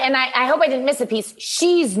 I'm sorry, and I hope I didn't miss a piece.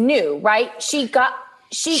 She's new, right? She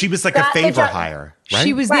was like a favor hire, right?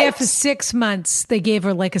 She was there for 6 months. They gave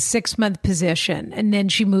her like a 6-month position, and then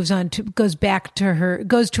she moves on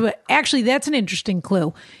actually, that's an interesting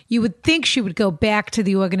clue. You would think she would go back to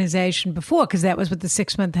the organization before, because that was what the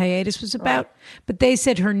 6-month hiatus was about. Right. But they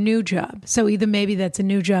said her new job. So either maybe that's a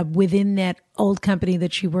new job within that old company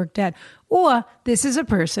that she worked at, or this is a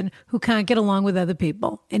person who can't get along with other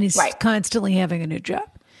people and is constantly having a new job.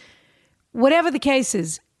 Whatever the case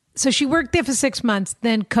is, so she worked there for 6 months,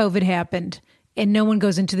 then COVID happened, and no one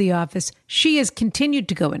goes into the office. She has continued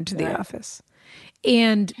to go into the office.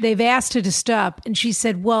 And they've asked her to stop. And she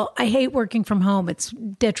said, well, I hate working from home. It's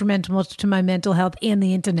detrimental to my mental health, and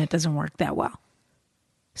the internet doesn't work that well.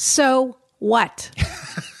 So what?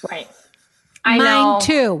 Right. I know. Mine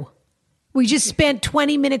too. We just spent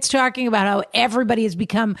 20 minutes talking about how everybody has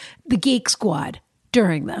become the geek squad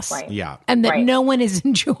during this. Right. Yeah. And that no one is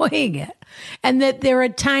enjoying it. And that there are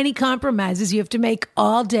tiny compromises you have to make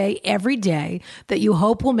all day, every day, that you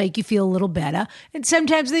hope will make you feel a little better. And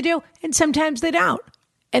sometimes they do, and sometimes they don't.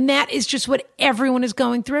 And that is just what everyone is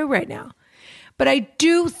going through right now. But I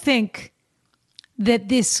do think that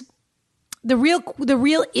the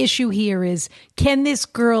real issue here is, can this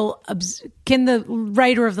girl, can the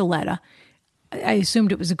writer of the letter, I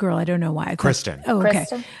assumed it was a girl. I don't know why. Kristen. Oh, okay.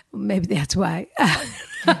 Kristen. Maybe that's why.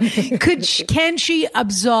 Can she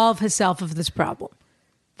absolve herself of this problem?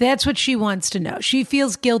 That's what she wants to know. She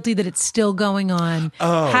feels guilty that it's still going on.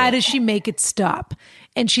 Oh. How does she make it stop?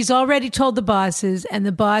 And she's already told the bosses, and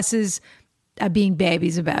the bosses are being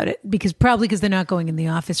babies about it because they're not going in the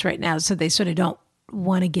office right now. So they sort of don't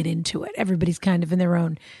want to get into it. Everybody's kind of in their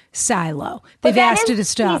own silo. They've asked her to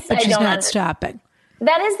stop, but she's not stopping.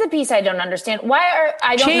 That is the piece I don't understand.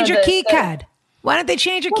 I don't change know her key card. Why don't they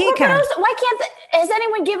change her key card? Why can't? Has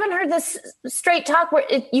anyone given her this straight talk where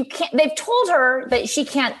you can't? They've told her that she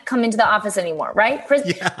can't come into the office anymore, right?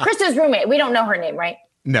 Krista's roommate. We don't know her name, right?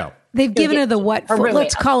 No. They've given her the what?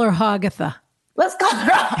 Let's call her Hogatha. Let's call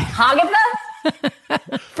her Hogatha.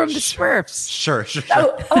 From the Smurfs. Sure.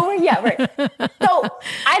 Oh, yeah, right. So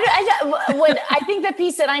I think the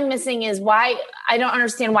piece that I'm missing is why I don't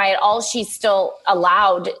understand why at all she's still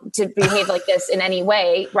allowed to behave like this in any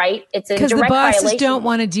way, right? It's a direct the bosses violation. don't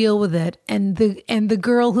want to deal with it, and the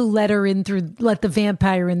girl who let the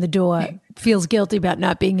vampire in the door feels guilty about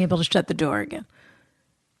not being able to shut the door again.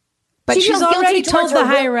 But she's already told the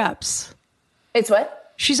higher ups. It's what?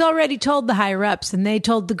 She's already told the higher ups, and they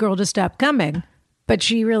told the girl to stop coming. But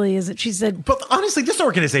she really isn't. She said, but honestly, this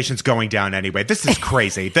organization's going down anyway. This is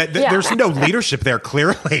crazy. There's no leadership there,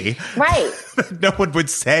 clearly. Right. No one would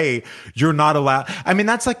say you're not allowed. I mean,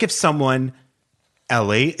 that's like if someone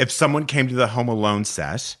came to the Home Alone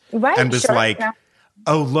set and was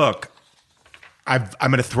oh, look, I'm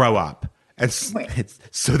going to throw up. And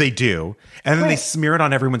so they do. And then they smear it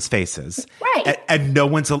on everyone's faces. Right. And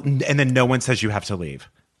then no one says you have to leave.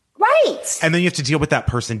 Right. And then you have to deal with that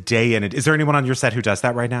person day in. Is there anyone on your set who does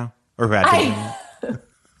that right now? Or who had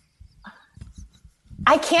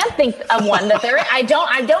I can't think of one that there is. I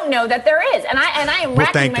don't know that there is. And I am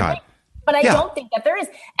racking my brain. But I don't think that there is.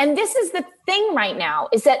 And this is the thing right now,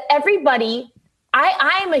 is that everybody,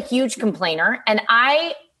 I am a huge complainer, and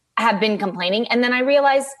I have been complaining. And then I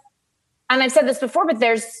realize, and I've said this before, but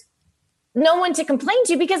there's no one to complain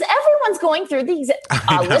to because everyone's going through these.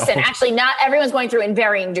 Listen, actually, not everyone's going through in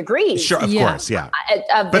varying degrees. Sure, of course, yeah.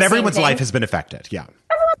 But everyone's life has been affected, yeah.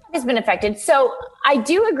 Everyone's life has been affected. So I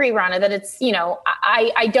do agree, Rana, that it's,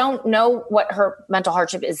 I don't know what her mental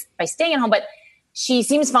hardship is by staying at home, but she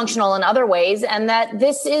seems functional in other ways, and that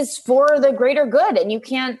this is for the greater good. And you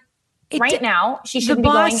can't, now, she shouldn't be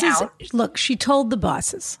going out. Look, she told the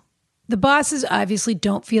bosses. The bosses obviously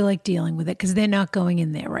don't feel like dealing with it because they're not going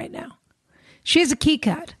in there right now. She has a key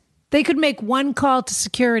card. They could make one call to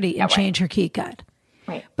security and change her key card.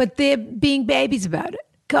 Right. But they're being babies about it.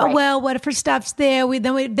 Well, what if her stuff's there?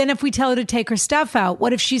 Then if we tell her to take her stuff out,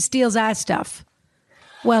 what if she steals our stuff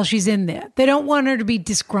while she's in there? They don't want her to be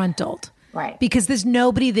disgruntled. Right. Because there's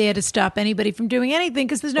nobody there to stop anybody from doing anything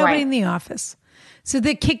because there's nobody in the office. So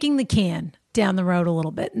they're kicking the can down the road a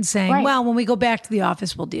little bit and saying, well, when we go back to the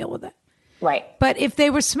office, we'll deal with it. Right. But if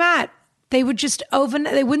they were smart, they would just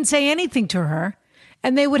they wouldn't say anything to her,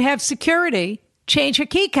 and they would have security change her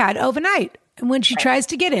key card overnight. And when she tries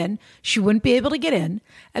to get in, she wouldn't be able to get in.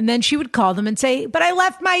 And then she would call them and say, but I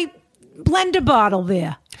left my blender bottle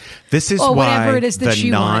there. This is why the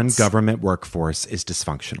non-government workforce is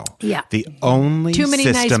dysfunctional. Yeah. The only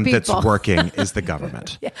system nice that's working is the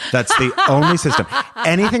government. That's the only system.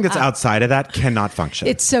 Anything that's outside of that cannot function.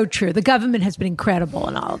 It's so true. The government has been incredible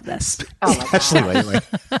in all of this. Especially lately.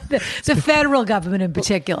 The federal government in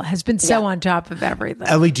particular has been so on top of everything.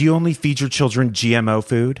 Ellie, do you only feed your children GMO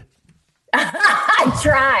food? I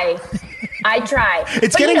try.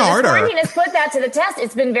 It's getting harder. The quarantine has put that to the test.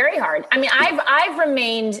 It's been very hard. I mean, I've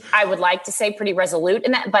remained, I would like to say, pretty resolute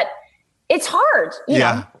in that, but it's hard. You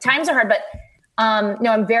know, times are hard. But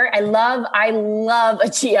no, I love a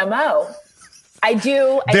GMO. I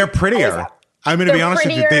do. They're prettier. I'm going to be honest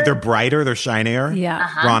with you. They're brighter. They're shinier.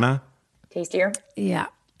 Yeah. Rana? Tastier. Yeah.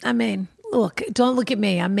 I mean, look, don't look at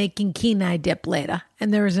me. I'm making kenai dip later.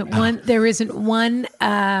 And there isn't one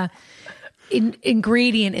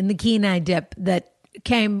ingredient in the Kenai dip that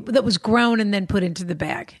was grown and then put into the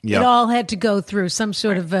bag. Yep. It all had to go through some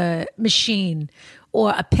sort of a machine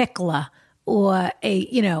or a pickler or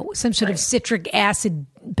some sort of citric acid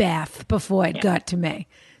bath before it got to me.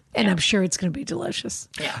 And I'm sure it's going to be delicious.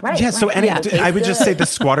 Yeah, right. Yeah. So, right. I would just say the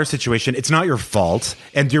squatter situation, it's not your fault.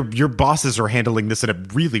 And your bosses are handling this in a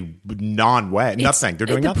really nothing. They're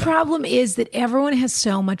doing nothing. The problem is that everyone has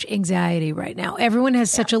so much anxiety right now. Everyone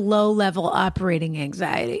has such a low level operating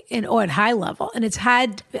anxiety or at high level. And it's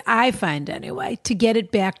hard, I find anyway, to get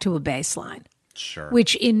it back to a baseline. Sure.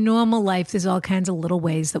 Which in normal life, there's all kinds of little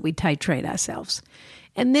ways that we titrate ourselves.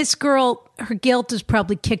 And this girl, her guilt is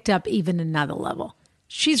probably kicked up even another level.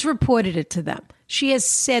 She's reported it to them. She has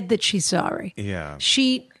said that she's sorry. Yeah.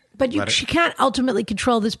 She can't ultimately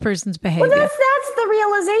control this person's behavior. Well, that's the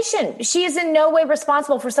realization. She is in no way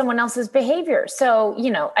responsible for someone else's behavior. So,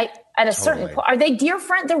 at a certain point, are they dear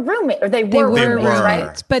friend? They're roommate, or they were roommates,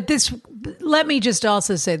 right? But let me just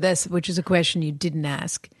also say this, which is a question you didn't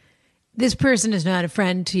ask. This person is not a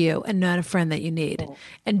friend to you and not a friend that you need.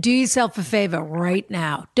 And do yourself a favor right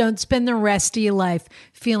now. Don't spend the rest of your life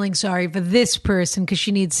feeling sorry for this person because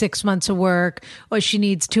she needs 6 months of work or she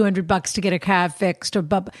needs $200 to get a car fixed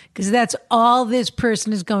because that's all this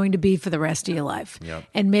person is going to be for the rest of your life. Yep.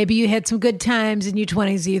 And maybe you had some good times in your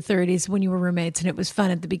 20s or your 30s when you were roommates and it was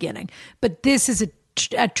fun at the beginning. But this is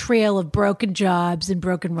a trail of broken jobs and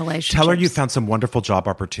broken relationships. Tell her you found some wonderful job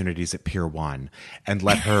opportunities at Pier 1 and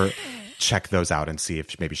let her check those out and see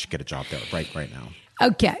if maybe she could get a job there right now.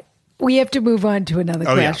 Okay. We have to move on to another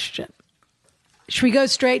question. Yeah. Should we go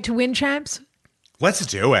straight to wind chimes? Let's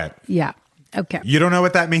do it. Yeah. Okay. You don't know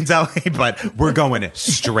what that means, Ellie, but we're going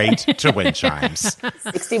straight to wind chimes.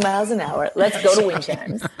 60 miles an hour. Let's go to wind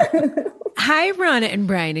chimes. Hi, Ronna and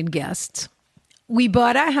Brian and guests. We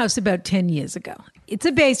bought our house about 10 years ago. It's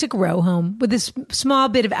a basic row home with a small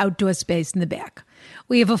bit of outdoor space in the back.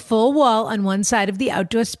 We have a full wall on one side of the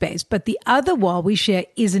outdoor space, but the other wall we share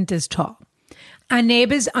isn't as tall. Our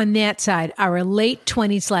neighbors on that side are a late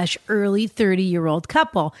 20/early 30-year-old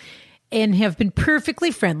couple and have been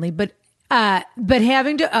perfectly friendly, but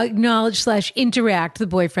having to acknowledge/interact, the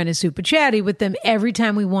boyfriend is super chatty with them every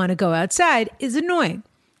time we want to go outside is annoying.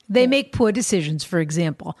 They make poor decisions, for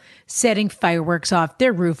example, setting fireworks off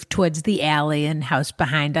their roof towards the alley and house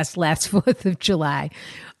behind us last 4th of July.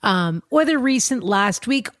 Or the recent last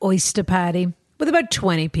week oyster party with about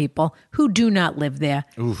 20 people who do not live there.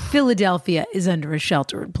 Oof. Philadelphia is under a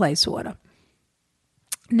shelter-in-place order.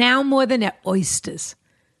 Now more than oysters.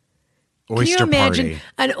 Oyster Can you imagine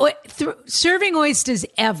party. Serving oysters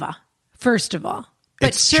ever, first of all? But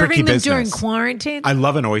it's serving them business. During quarantine? I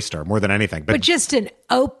love an oyster more than anything. But just an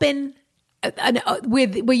open...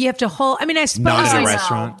 where you have to hold... I mean, I suppose... Not in a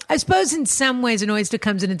restaurant. I suppose in some ways an oyster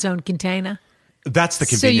comes in its own container. That's the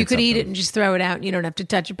convenience. So you could eat it and just throw it out and you don't have to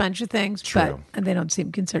touch a bunch of things. True. But they don't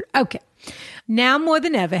seem concerned. Okay. Now more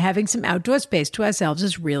than ever, having some outdoor space to ourselves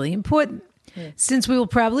is really important. Since we will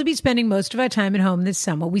probably be spending most of our time at home this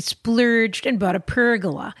summer, we splurged and bought a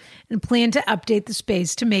pergola and plan to update the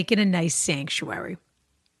space to make it a nice sanctuary.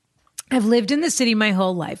 I've lived in the city my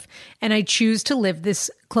whole life, and I choose to live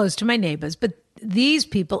this close to my neighbors, but these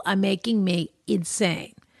people are making me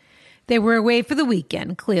insane. They were away for the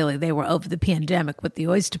weekend. Clearly, they were over the pandemic with the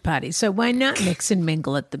oyster party, so why not mix and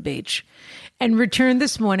mingle at the beach? And returned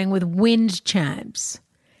this morning with wind chimes.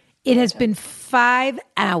 It has been 5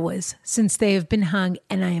 hours since they have been hung,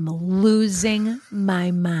 and I am losing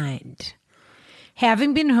my mind.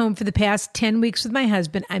 Having been home for the past 10 weeks with my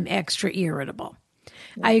husband, I'm extra irritable.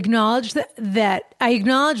 I acknowledge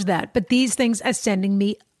that, but these things are sending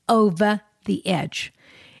me over the edge.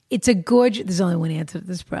 It's a gorgeous, there's only one answer to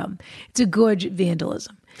this problem. It's a gorgeous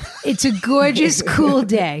vandalism. It's a gorgeous, cool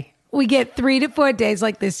day. We get 3 to 4 days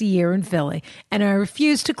like this a year in Philly, and I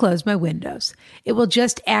refuse to close my windows. It will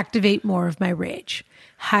just activate more of my rage.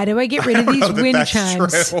 How do I get rid of these wind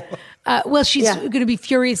chimes? Well, she's going to be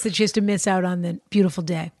furious that she has to miss out on the beautiful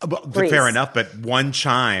day. Well, fair enough, but one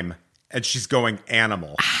chime and she's going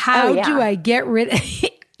animal. How do I get rid of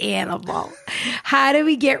animal? How do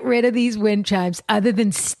we get rid of these wind chimes other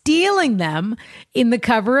than stealing them in the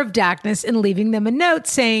cover of darkness and leaving them a note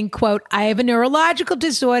saying, quote, I have a neurological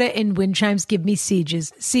disorder and wind chimes give me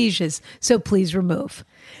seizures, so please remove.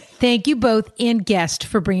 Thank you both and guest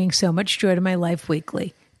for bringing so much joy to my life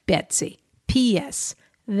weekly. Betsy. P.S.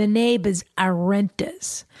 The neighbors are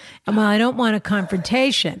renters. And while I don't want a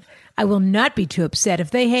confrontation, I will not be too upset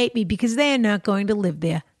if they hate me because they are not going to live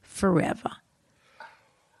there forever.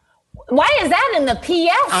 Why is that in the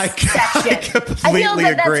PS section? I completely I feel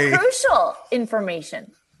that agree. That's crucial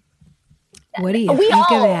information. What do you We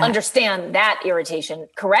think of all that? understand that irritation,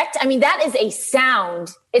 correct? I mean, that is a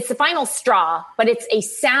sound. It's the final straw, but it's a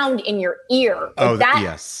sound in your ear. Oh, that,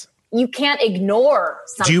 yes. You can't ignore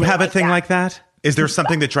something. Do you have like a thing that. like that? Is there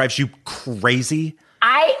something that drives you crazy?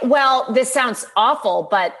 Well, this sounds awful,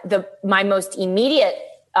 but my most immediate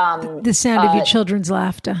The sound of your children's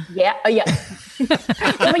laughter. yeah.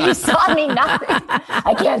 But you saw me nothing.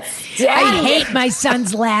 I can't stand I hate my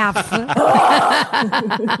son's laugh.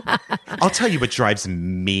 I'll tell you what drives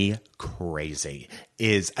me crazy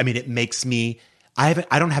is, I mean, it makes me, I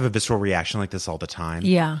don't have a visceral reaction like this all the time.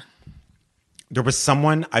 Yeah. There was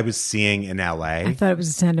someone I was seeing in LA. I thought it was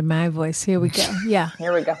the sound of my voice. Here we go. Yeah.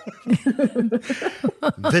 Here we go.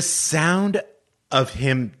 The sound of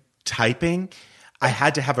him typing, I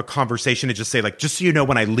had to have a conversation and just say, like, just so you know,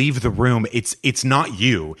 when I leave the room, it's not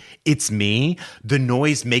you, it's me. The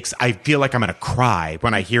noise makes, I feel like I'm going to cry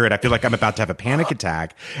when I hear it. I feel like I'm about to have a panic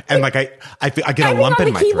attack. And like, I get a lump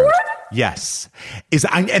in my throat. Yes.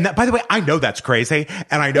 And that, by the way, I know that's crazy.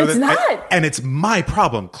 And I know it's not. And it's my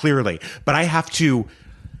problem, clearly. But I have to,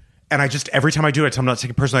 and I just, every time I do it, I tell them not to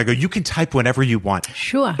take it personally. I go, you can type whenever you want.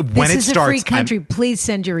 Sure. When this it is starts, a free country. Please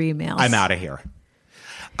send your emails. I'm out of here.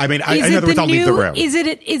 I mean, in other words, I'll leave the room. Is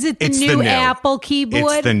it the new Apple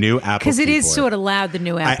keyboard? It's the new Apple keyboard. Because it is sort of loud, the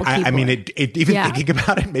new Apple keyboard. I mean, even thinking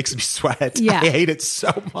about it makes me sweat. Yeah. I hate it so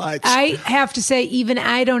much. I have to say, even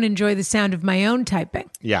I don't enjoy the sound of my own typing.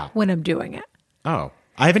 Yeah. When I'm doing it. Oh,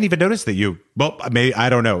 I haven't even noticed that you. Well, maybe I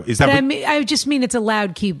don't know. Is that? I just mean it's a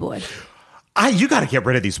loud keyboard. You got to get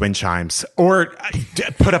rid of these wind chimes, or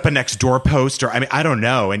put up a next door post, or I mean, I don't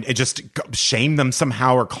know, and just shame them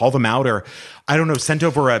somehow, or call them out, or I don't know, send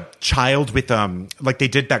over a child with like they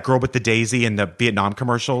did that girl with the daisy in the Vietnam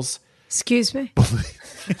commercials. Excuse me.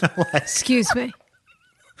 Excuse me.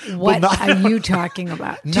 What are you talking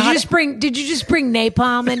about? Did you just bring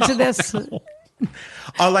napalm into this?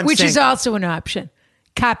 Which is also an option.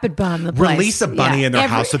 Carpet bomb the place. Release a bunny in their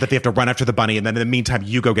house so that they have to run after the bunny, and then in the meantime,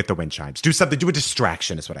 you go get the wind chimes. Do something. Do a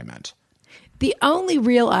distraction is what I meant. The only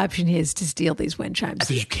real option here is to steal these wind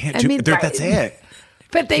chimes. You can't do it. That's it.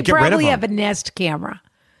 But they probably have a Nest camera.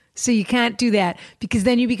 So you can't do that because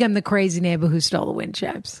then you become the crazy neighbor who stole the wind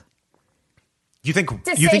chimes. You think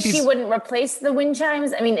she wouldn't replace the wind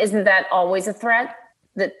chimes? I mean, isn't that always a threat?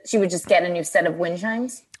 That she would just get a new set of wind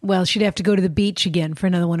chimes? Well, she'd have to go to the beach again for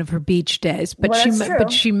another one of her beach days, but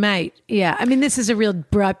she might. Yeah, I mean, this is a real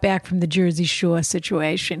brought back from the Jersey Shore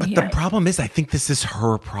situation here. The problem is, I think this is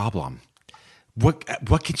her problem. What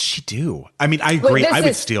can she do? I mean, I agree. I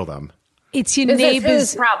would steal them. It's your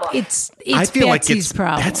neighbor's problem. It's I feel Betsy's like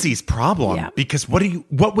problem. Betsy's problem because what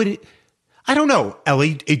would it? I don't know,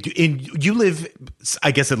 Ellie. You live, I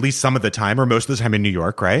guess, at least some of the time or most of the time in New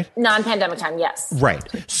York, right? Non-pandemic time, yes. Right.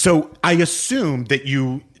 So I assume that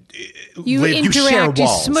you interact, you share walls.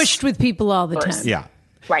 You're smushed with people all the time. Yeah.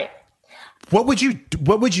 Right. What would you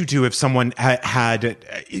do if someone had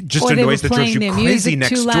just or a noise that drove playing you their crazy music next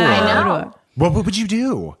too door? loud, or- What would you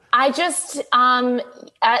do? I just,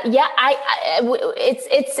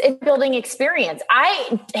 it's a building experience.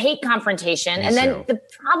 I hate confrontation. And then the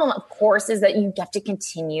problem, of course, is that you have to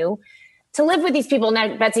continue to live with these people.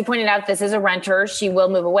 Now, Betsy pointed out this is a renter. She will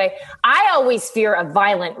move away. I always fear a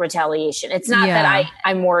violent retaliation. It's not that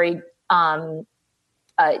I'm worried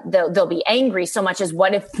they'll be angry so much as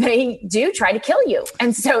what if they do try to kill you?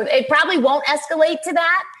 And so it probably won't escalate to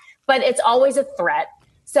that, but it's always a threat.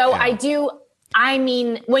 So I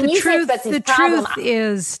mean, when you say Betsy's problem, truth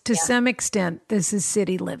is, to some extent, this is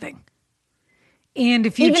city living. And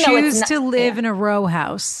if you choose to live in a row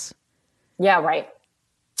house,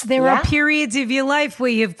 there are periods of your life where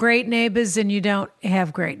you have great neighbors and you don't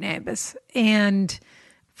have great neighbors. And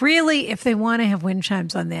really, if they want to have wind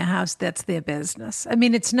chimes on their house, that's their business. I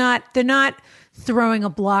mean, they're not throwing a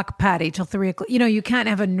block party till 3:00. You can't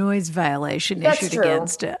have a noise violation issued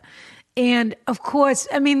against it. And of course,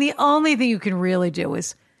 I mean, the only thing you can really do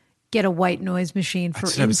is get a white noise machine for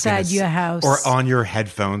inside your house. Or on your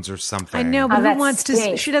headphones or something. I know, but who wants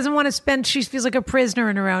to? She doesn't want to spend, she feels like a prisoner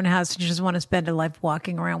in her own house. And she doesn't want to spend her life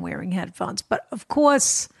walking around wearing headphones. But of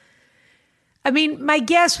course, I mean, my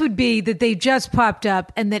guess would be that they just popped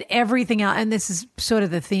up and that everything else, and this is sort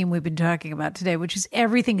of the theme we've been talking about today, which is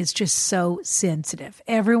everything is just so sensitive.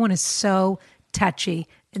 Everyone is so touchy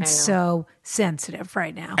and so sensitive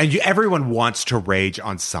right now. And everyone wants to rage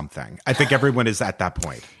on something. I think everyone is at that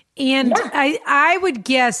point. And I would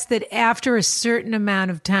guess that after a certain amount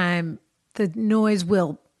of time, the noise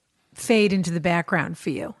will fade into the background for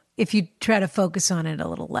you if you try to focus on it a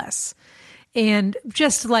little less. And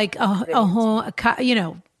just like a horn,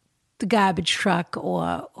 the garbage truck or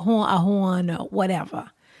a horn or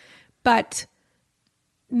whatever. But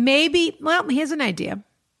maybe, well, here's an idea.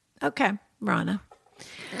 Okay, Rana.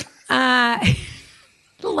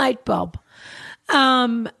 Light bulb.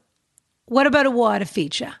 What about a water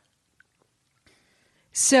feature?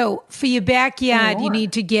 So for your backyard, you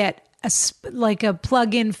need to get like a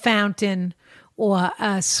plug-in fountain or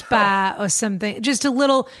a spa or something. Just a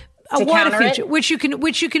water feature, which you can,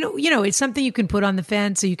 it's something you can put on the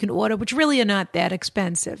fence or you can order, which really are not that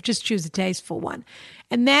expensive. Just choose a tasteful one.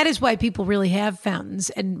 And that is why people really have fountains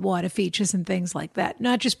and water features and things like that.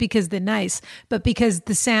 Not just because they're nice, but because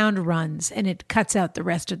the sound runs and it cuts out the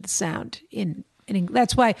rest of the sound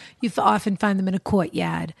that's why you often find them in a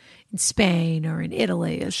courtyard in Spain or in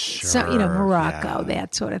Italy or Morocco,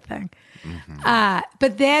 that sort of thing. Mm-hmm.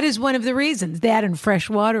 But that is one of the reasons, that and fresh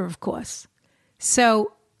water, of course.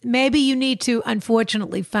 So maybe you need to,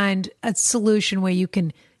 unfortunately, find a solution where you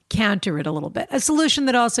can counter it a little bit. A solution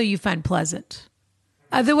that also you find pleasant.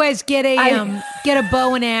 Otherwise, get a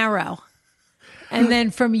bow and arrow. And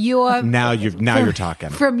then from your... Now you're talking.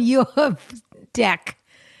 From your deck,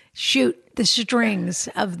 shoot the strings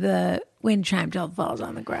of the wind chime till it falls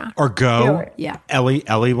on the ground. Or go. Yeah. Ellie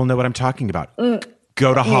will know what I'm talking about.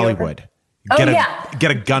 Go to Hollywood.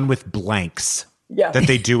 Get a gun with blanks that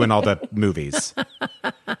they do in all the movies.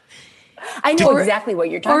 I know exactly what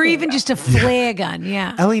you're talking about. Or even just a flare gun,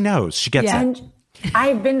 yeah. Ellie knows. She gets it. And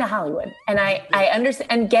I've been to Hollywood, and I understand.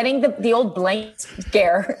 And getting the old blank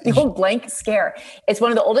scare, it's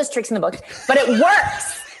one of the oldest tricks in the book, but it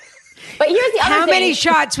works. But here's the other thing. How many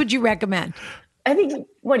shots would you recommend? I think,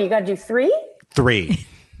 what do you got to do? 3? 3.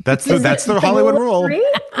 That's the Hollywood rule. 3?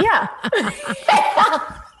 Yeah.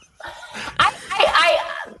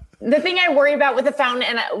 The thing I worry about with the fountain,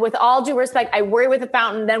 and with all due respect, I worry with the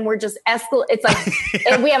fountain, then we're just It's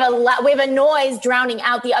like we have a noise drowning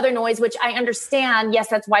out the other noise, which I understand. Yes,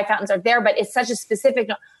 that's why fountains are there, but it's such a specific.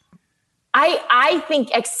 I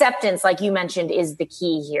think acceptance, like you mentioned, is the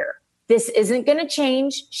key here. This isn't going to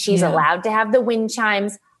change. She's allowed to have the wind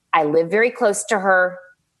chimes. I live very close to her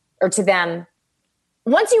or to them.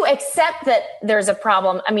 Once you accept that there's a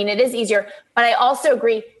problem, I mean, it is easier, but I also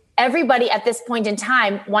agree. Everybody at this point in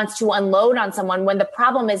time wants to unload on someone when the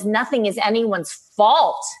problem is nothing is anyone's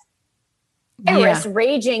fault. Virus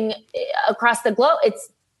raging across the globe.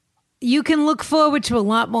 You can look forward to a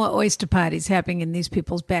lot more oyster parties happening in these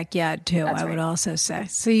people's backyard too. That's I would right. also say.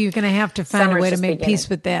 So you're going to have to find a way to make peace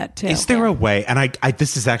with that too. Is there a way? And I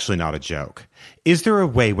this is actually not a joke. Is there a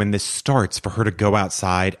way when this starts for her to go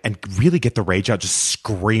outside and really get the rage out, just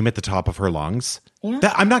scream at the top of her lungs? Yeah.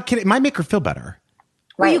 I'm not kidding. It might make her feel better.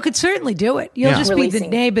 Well, you could certainly do it. You'll just be the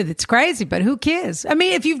neighbor that's crazy, but who cares? I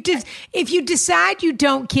mean, if you decide you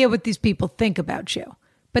don't care what these people think about you,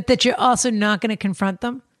 but that you're also not going to confront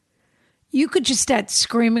them, you could just start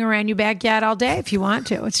screaming around your backyard all day if you want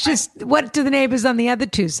to. It's just, what do the neighbors on the other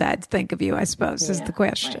two sides think of you, I suppose, is the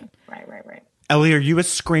question. Right. Ellie, are you a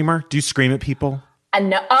screamer? Do you scream at people?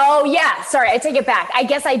 No. Oh, yeah. Sorry, I take it back. I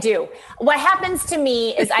guess I do. What happens to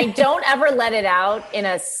me is I don't ever let it out in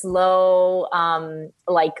a slow,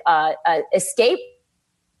 escape.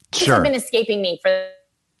 Sure. It's been escaping me for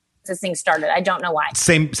this thing started. I don't know why.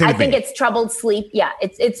 Same I think it's troubled sleep. Yeah.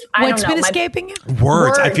 It's. I What's don't know. been escaping you?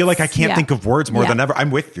 Words. I feel like I can't think of words more than ever.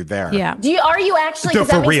 I'm with you there. Yeah. Are you actually? Because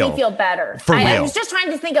that makes me feel better. I was just trying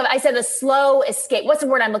to think of. I said a slow escape. What's the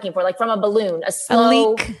word I'm looking for? Like from a balloon. A slow. A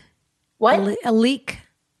leak. What? A leak?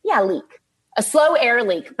 Yeah, leak. A slow air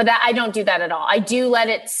leak. But I don't do that at all. I do let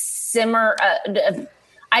it simmer.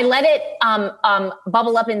 I let it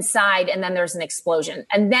bubble up inside, and then there's an explosion.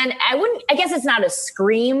 And then I guess it's not a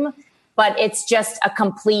scream, but it's just a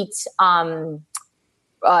complete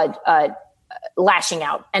lashing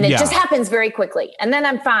out. And it just happens very quickly. And then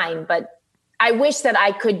I'm fine, but I wish that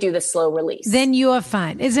I could do the slow release. Then you're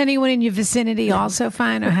fine. Is anyone in your vicinity also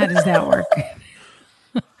fine, or how does that work?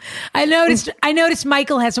 I noticed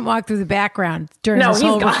Michael hasn't walked through the background during this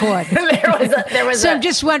whole record. So I'm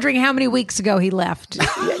just wondering how many weeks ago he left.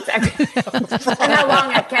 Yeah, exactly. And how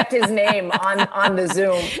long I've kept his name on the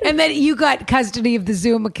Zoom. And then you got custody of the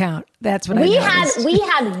Zoom account. That's what I noticed. We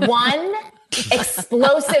had one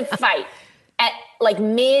explosive fight at like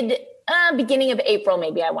beginning of April,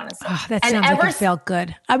 maybe, I want to say. Oh, that sounds like it felt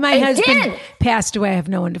good. My husband passed away. I have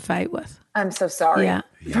no one to fight with. I'm so sorry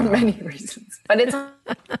for many reasons, but it's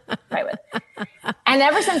fight with. And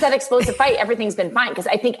ever since that explosive fight, everything's been fine because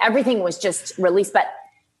I think everything was just released. But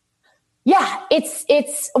yeah, it's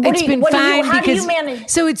how do you manage?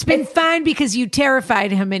 So it's been fine because you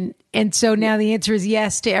terrified him, and so now the answer is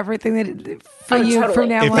yes to everything that for you totally. from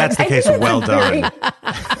now on. If that's the case, well done.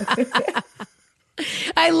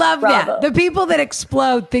 I love Bravo. that. The people that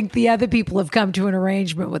explode think the other people have come to an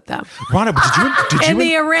arrangement with them. Rhonda, did you And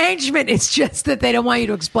the arrangement is just that they don't want you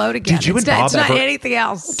to explode again. Did you and It's Bob not ever- anything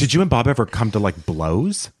else. Did you and Bob ever come to like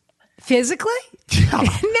blows? Physically? Yeah.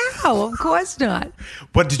 No, of course not.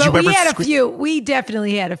 But did But you ever? we had a scre- few. We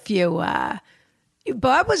definitely had a few.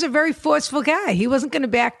 Bob was a very forceful guy. He wasn't going to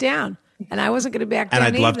back down, and I wasn't going to back And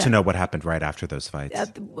down. I'd love either. to know what happened right after those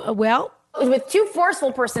fights. Well, With two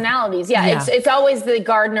forceful personalities. Yeah, Yeah. It's always the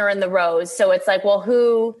gardener and the rose. So it's like, well,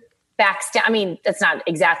 who backs down? I mean, that's not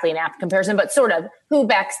exactly an apt comparison, but sort of who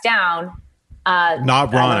backs down. Not I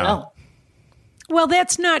don't Rhonda. know. well,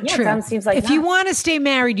 that's not Yeah, true. it seems like if you not. want to stay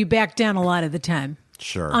married, you back down a lot of the time.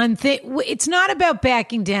 Sure. It's not about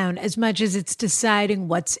backing down as much as it's deciding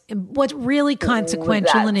what's really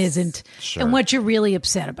consequential and That's- isn't, Sure. and what you're really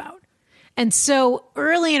upset about. And so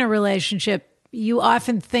early in a relationship, you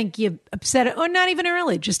often think you're upset, or not even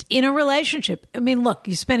early, just in a relationship. I mean, look,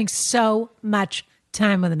 you're spending so much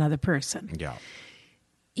time with another person. Yeah.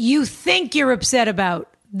 You think you're upset about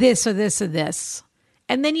this or this or this.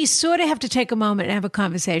 And then you sort of have to take a moment and have a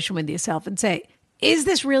conversation with yourself and say, is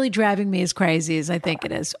this really driving me as crazy as I think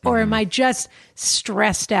it is? Or am I just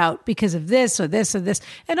stressed out because of this or this or this?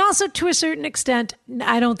 And also, to a certain extent,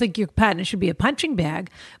 I don't think your partner should be a punching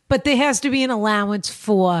bag, but there has to be an allowance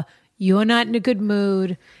for you're not in a good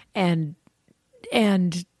mood and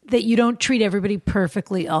that you don't treat everybody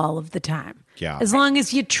perfectly all of the time. Yeah. As long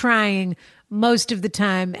as you're trying most of the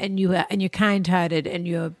time and you're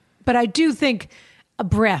kind-hearted but I do think a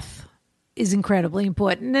breath is incredibly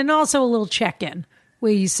important, and also a little check-in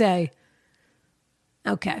where you say,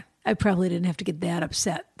 okay, I probably didn't have to get that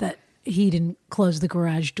upset that he didn't close the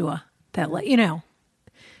garage door that late.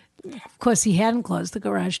 Of course, he hadn't closed the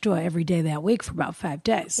garage door every day that week for about 5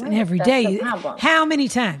 days. And every that's day, the problem. how many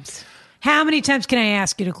times can I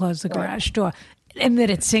ask you to close the garage door? And that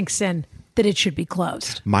it sinks in that it should be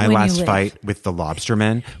closed. My when you last leave. fight with the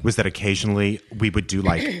Lobstermen was that occasionally we would do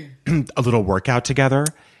like a little workout together.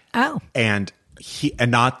 Oh. And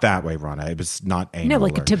not that way, Ronna. It was not anal. No,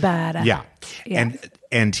 like a Tabata. Yeah. Yeah.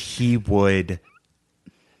 And he would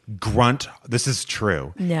grunt. This is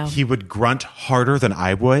true. No. He would grunt harder than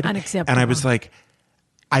I would. Unacceptable. And I was like,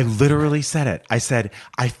 I literally said it. I said,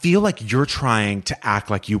 I feel like you're trying to act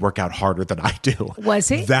like you work out harder than I do. Was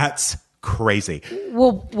he? That's crazy.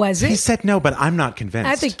 Well, was He it? said no, but I'm not convinced.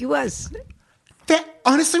 I think he was.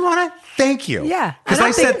 Honestly, Ronna, thank you. Yeah. Because I I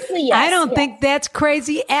don't said, Honestly, yes, I don't yes. think that's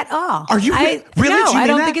crazy at all. Are you really? Do you No, I mean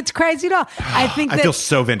don't that? think it's crazy at all. I think I feel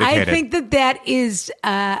so vindicated. I think that is.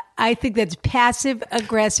 I think that's passive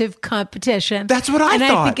aggressive competition. That's what I and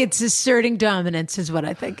thought. I think it's asserting dominance is what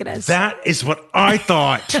I think it is. that is what I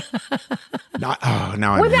thought. Now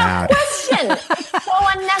I'm Without mad. question. So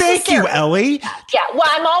unnecessary. Thank you, Ellie. Yeah, well,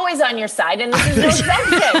 I'm always on your side, and this is no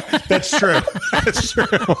exception. That's true. That's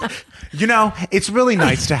true. It's really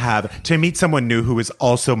nice to meet someone new who is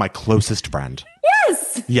also my closest friend.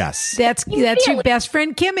 Yes. Yes. that's your best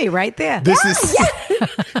friend Kimmy right there. This is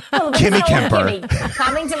Oh, Kimmy there's no Kemper. Kimmy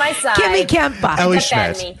coming to my side. Kimmy Kemper. Ellie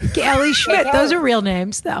Defend Schmidt. me. Ellie Schmidt. Yeah. Those are real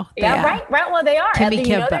names, though. Yeah, They are. right. Well, they are. Kimmy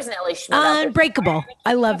Kemper. There's an Ellie Schmidt. out there. Unbreakable.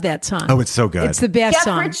 I love that song. Oh, it's so good. It's the best Jeff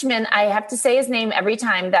song. Richman. I have to say his name every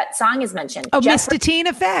time that song is mentioned. Oh, Jeff Mr.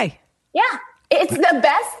 Tina Fey. Yeah, it's the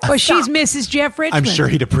best. Or she's song. Mrs. Jeff Richmond. I'm sure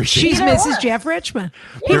he'd appreciate She's it. Either Mrs. or. Jeff Richmond.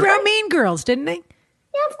 He Yeah. wrote Mean Girls, didn't he?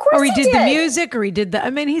 Yeah, of course. Or he did the music, or he did the. I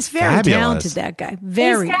mean, he's very Fabulous. talented. That guy, He's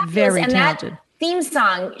very, fabulous, very and talented. That theme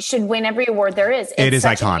song should win every award there is. It It's is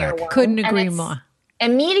such an iconic. earworm, Couldn't and agree it's more.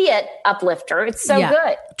 Immediate uplifter. It's so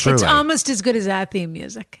good. Truly. It's almost as good as our theme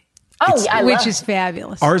music. Oh, yeah, I which love is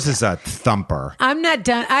fabulous. Ours is a thumper. I'm not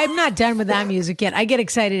done. I'm not done with our music yet. I get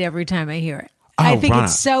excited every time I hear it. Oh, I think Ronna.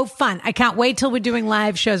 it's so fun. I can't wait till we're doing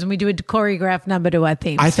live shows and we do a choreographed number to our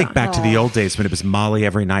theme. I think song. back to the old days when it was Molly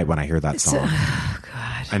every night when I hear that song.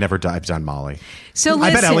 God. I've done Molly. So I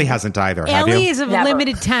bet listen, Ellie hasn't either. Have Ellie you? is of Never.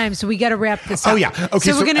 limited time, so we got to wrap this up. Oh, yeah. Okay,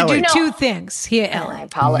 so we're so going to Ellie- do No. two things here, I Ellie.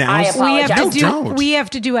 apologize. Now- I We apologize. have to No, do. don't. We have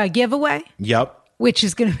to do our giveaway, Yep. which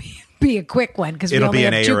is going to be a quick one because we It'll only be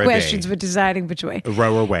have an A two or a B. questions we're deciding between.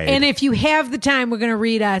 Row or wade. And if you have the time, we're going to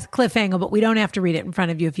read a cliffhanger, but we don't have to read it in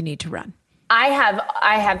front of you if you need to run. I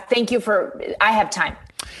have. Thank you for. I have time.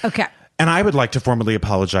 Okay. And I would like to formally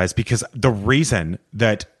apologize because the reason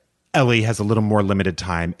that Ellie has a little more limited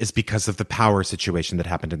time is because of the power situation that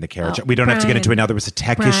happened in the carriage. Oh, We don't have to get Brian. into it now. There was a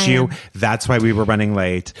tech Brian. issue. That's why we were running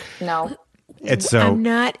late. No. It's so. I'm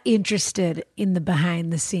not interested in the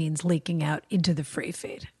behind the scenes leaking out into the free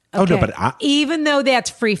feed. Oh, no, Okay? but even though that's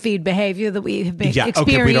free feed behavior that we have been Yeah, okay,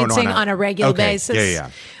 we don't experiencing wanna- on a regular okay, basis, yeah.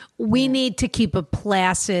 we need to keep a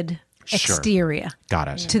placid exterior. Got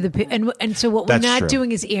it. To the and so what That's we're not true.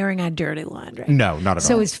 doing is airing our dirty laundry. No, not at all.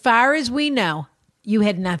 So as far as we know, you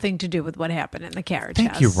had nothing to do with what happened in the carriage house.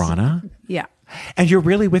 Thank you, Rana. Yeah. And you're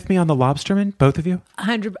really with me on the Lobsterman, both of you?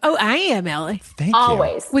 100. Oh, I am, Ellie. Thank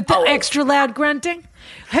Always. you. With the Always. extra loud grunting.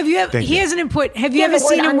 Have you ever? Thank you. Here's an important. Have you Yeah, ever the word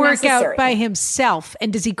seen him work out unnecessary. by himself?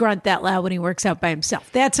 And does he grunt that loud when he works out by himself?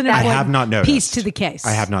 That's an I important have not noticed. piece to the case.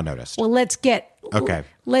 I have not noticed. Well, let's get. Okay.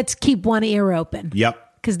 Let's keep one ear open. Yep.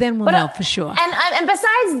 Because then we'll know for sure. And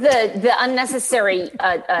besides the unnecessary,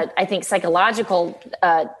 I think, psychological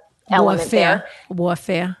element there,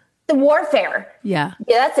 Warfare. the warfare. Yeah.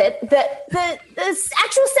 Yeah, that's it. The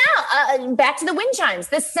actual sound. Back to the wind chimes.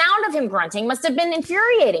 The sound of him grunting must have been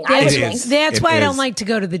infuriating. I would It think. is. That's It why I is. don't like to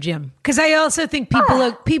go to the gym. Because I also think people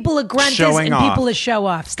are grunters Showing and off. people are show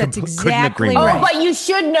offs. That's Couldn't exactly agree more. right. Oh, but you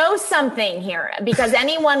should know something here, because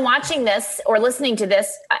anyone watching this or listening to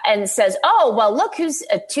this and says, "Oh, well, look who's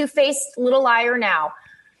a two-faced little liar now."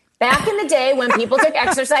 Back in the day when people took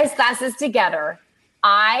exercise classes together,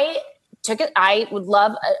 I would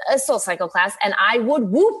love a Soul Cycle class, and I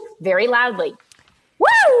would whoop very loudly. Woo!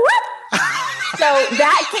 Whoop! So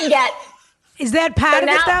that can get. Is that part of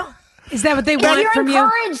it, now- though? Is that what they Yeah, want you're from you?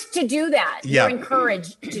 encouraged to do that. Yeah. You're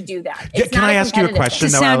encouraged to do that. Yeah, It's can not I ask you a competitive question,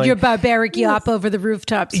 To thing. though, sound Ellie? your barbaric yop over the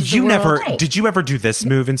rooftops. Of You the never world. Right. did you ever do this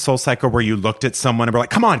move in Soul Cycle where you looked at someone and were like,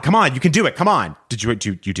 "Come on, you can do it, come on"? Did you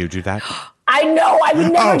do that? I know. I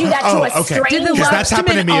would never do that to a okay. stranger. Did the Because that's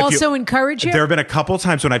happened to Lobsterman me. also encourage you? There have been a couple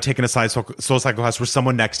times when I've taken a Soul Cycle class where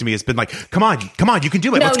someone next to me has been like, "Come on, you can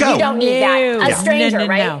do it. No, Let's go." you don't need that. No. A Yeah. stranger, No, no,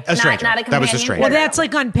 right? no. A stranger. Not a That was a companion? stranger. Well, No, that's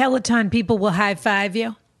like on Peloton. People will high five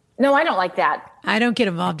you. No, I don't like that. I don't get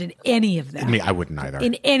involved in any of that. Me, I wouldn't either.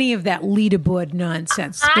 In any of that leaderboard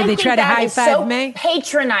nonsense. I Where they think try to that high is five so me.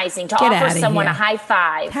 patronizing to Get offer outta someone here. a high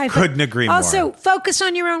five. High five. Couldn't agree more. Also, focus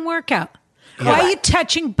on your own workout. Why are you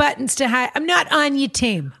touching buttons to high? I'm not on your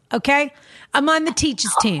team, okay? I'm on the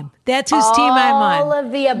teacher's team. That's whose team I'm on. All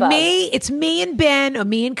of the above. It's me and Ben, or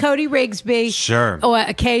me and Cody Rigsby. Sure. Or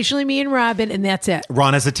occasionally me and Robin, and that's it.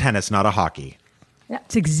 Ron is a tennis, not a hockey.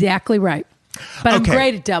 That's exactly right. But I'm Okay.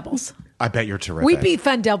 great at doubles. I bet you're terrific. We'd be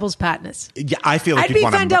fun doubles partners. Yeah, I feel like I'd you'd be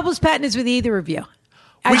want fun doubles partners with either of you.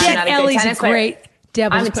 I I'm bet not a good Ellie's a tennis player. great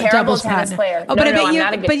doubles, I'm a terrible doubles tennis partner. player. Oh, No, but I no, bet I'm you.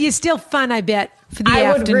 not a good- But you're still fun. I bet for the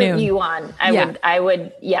I would afternoon. root you on. Yeah. I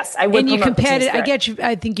would. Yes, I would. And you're promote the team competitive. I spirit. get you.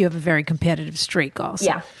 I think you have a very competitive streak. Also,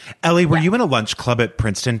 Yeah. Ellie, were you in a lunch club at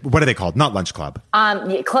Princeton? What are they called? Not lunch club.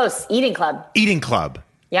 Yeah, close. Eating club. Eating club.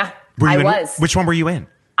 Yeah. Were you I in- was. Which one were you in?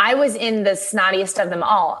 I was in the snottiest of them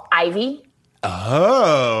all. Ivy.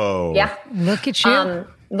 Oh. Yeah. look at you,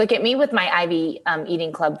 Look at me with my Ivy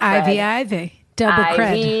eating club. Ivy, double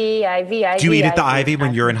cred. Ivy. Do you eat at the Ivy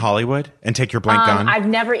when you're in Hollywood and take your blank gun? I've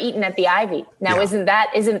never eaten at the Ivy. Now, Yeah. isn't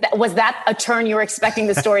that was that a turn you were expecting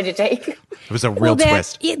the story to take? It was a real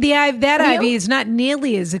twist. That Ivy is not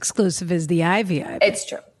nearly as exclusive as the Ivy. It's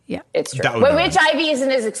true. Yeah. It's true. That would Wait, be which nice. Ivy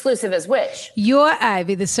isn't as exclusive as which? Your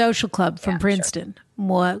Ivy, the social club from Yeah, Princeton,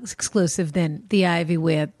 more exclusive than the Ivy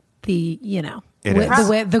where the It where, is.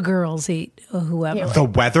 where the girls eat or whoever. Yeah. The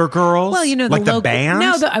Weather Girls? Well, the like the local, band?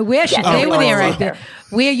 No, I wish Yeah. they Oh, were there oh, right oh. there.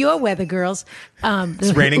 We're your weather girls.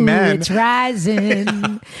 It's raining men. It's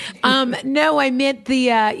rising. No, I meant the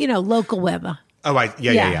local weather. Oh,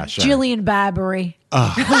 yeah, sure. Jillian Barbary. Oh,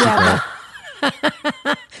 Whoever.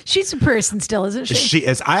 She's a person still, isn't she? she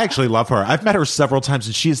is. I actually love her. I've met her several times,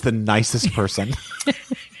 and she is the nicest person.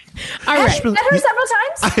 All right. Met her several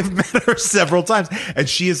times. I've met her several times, and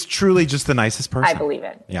she is truly just the nicest person. I believe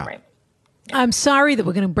it. Yeah. Right. I'm sorry that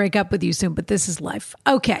we're going to break up with you soon, but this is life.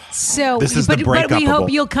 Okay, so This is the but we break-upable.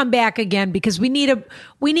 hope you'll come back again because we need a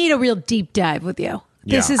real deep dive with you.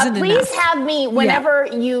 This Yeah. isn't Please enough. have me whenever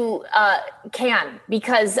you can,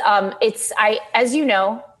 because as you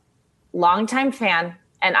know, longtime fan,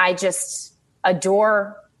 and I just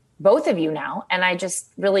adore both of you now, and I just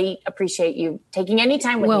really appreciate you taking any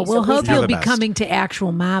time with Well, me. So we'll please hope You're you'll the be best. coming to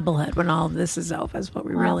actual Marblehead when all of this is over. Is what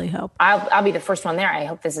we really hope. I'll be the first one there. I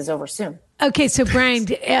hope this is over soon. Okay, so Brian,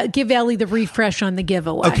 give Ellie the refresh on the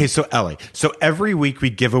giveaway. Okay, so Ellie, every week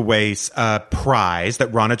we give away a prize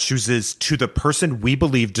that Rana chooses to the person we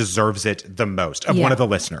believe deserves it the most of Yeah. one of the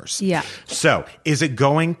listeners. Yeah. So is it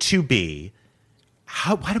going to be,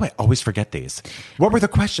 why do I always forget these? What were the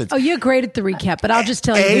questions? Oh, you're great at the recap, but I'll just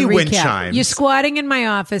tell you A, the recap. wind chimes. You're squatting in my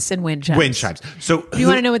office and wind chimes. Wind chimes. So Do you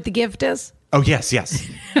want to know what the gift is? Oh, yes.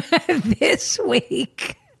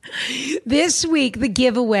 This week, the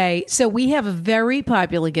giveaway. So we have a very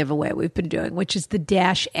popular giveaway we've been doing, which is the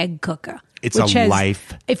Dash Egg Cooker. It's which a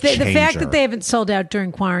life The fact changer. that they haven't sold out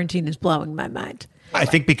during quarantine is blowing my mind. I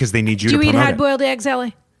think because they need you Do to you eat promote hard-boiled eggs,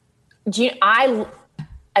 Ellie? Do you, I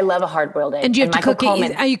I love a hard-boiled egg. And do you have to Michael cook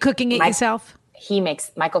Coleman, it? Are you cooking it yourself?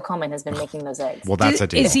 Michael Coleman has been making those eggs. Well, that's a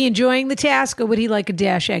deal. Is he enjoying the task, or would he like a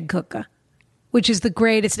Dash egg cooker? Which is the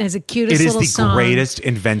greatest and has the cutest little song. It is the greatest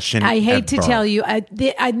invention I hate to ever. tell you,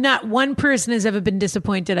 not one person has ever been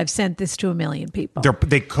disappointed. I've sent this to a million people.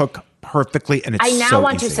 They cook perfectly, and it's I now so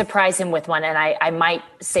want easy. to surprise him with one, and I might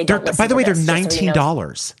say, don't listen By the to way, this, they're just so he knows.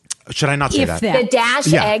 $19. Should I not say If that? that. The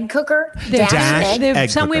Dash egg cooker? Dash They're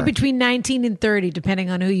egg somewhere cooker. between 19 and 30,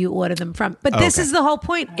 depending on who you order them from. But this is the whole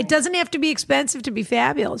point. It doesn't have to be expensive to be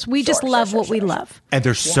fabulous. We just love what we love. And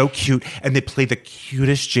they're so cute, and they play the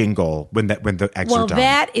cutest jingle when the eggs Well, are done.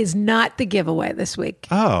 that is not the giveaway this week.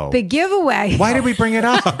 Oh. The giveaway. Why did we bring it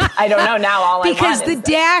up? I don't know now. All Because I the want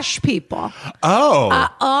is Dash people Oh,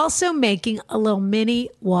 are also making a little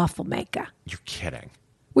mini waffle maker. you're kidding.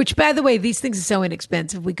 Which, by the way, these things are so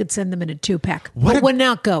inexpensive, we could send them in a 2-pack. What But a- we're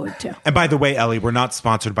not going to. And by the way, Ellie, we're not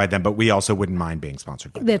sponsored by them, but we also wouldn't mind being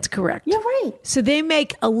sponsored by them. That's correct. You're right. So they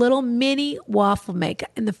make a little mini waffle maker.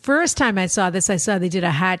 And the first time I saw this, I saw they did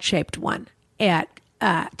a heart-shaped one at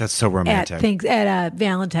That's so romantic. at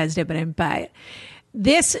Valentine's Day, but I didn't buy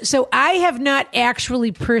it. So I have not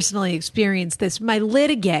actually personally experienced this. My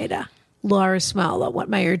litigator, Laura Smolla,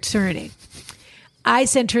 my attorney, I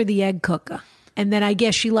sent her the egg cooker. And then I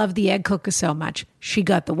guess she loved the egg cooker so much, she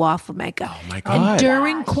got the waffle maker. Oh, my God. And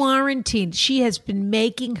during quarantine, she has been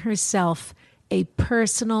making herself a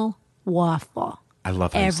personal waffle I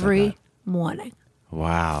love how you said every that. morning.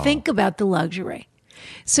 Wow. Think about the luxury.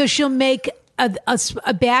 So she'll make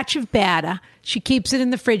a batch of batter. She keeps it in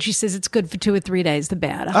the fridge. She says it's good for 2 or 3 days, the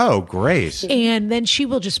batter. Oh, great. And then she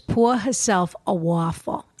will just pour herself a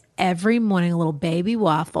waffle every morning, a little baby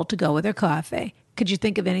waffle to go with her coffee. Could you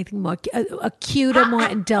think of anything more, a cuter, more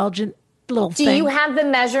indulgent little Do thing? you have the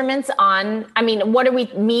measurements on? I mean, what do we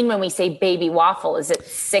mean when we say baby waffle? Is it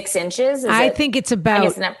 6 inches? I think it's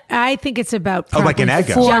about. I think it's about. Oh, like an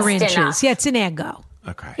probably Eggo. 4 Just inches. enough. Yeah, it's an Eggo.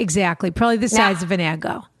 Okay. Exactly. Probably the size of an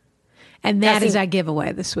Eggo. And that is our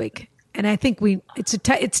giveaway this week. And I think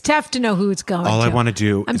it's tough to know who it's going to. All I want to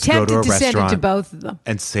do I'm is go tempted to a to send it restaurant to both of them.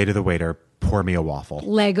 and say to the waiter, pour me a waffle.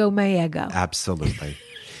 Lego my Eggo. Absolutely.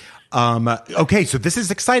 Okay, so this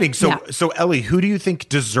is exciting. So, Yeah. so Ellie, who do you think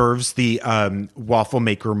deserves the waffle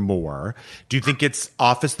maker more? Do you think it's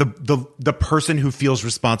the person who feels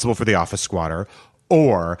responsible for the office squatter,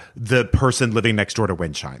 or the person living next door to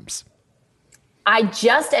wind chimes? I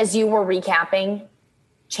just, as you were recapping,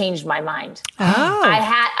 changed my mind.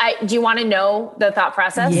 Oh. Do you want to know the thought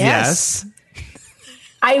process? Yes.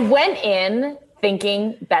 I went in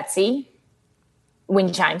thinking Betsy,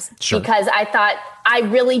 wind chimes, Sure. because I thought I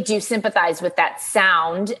really do sympathize with that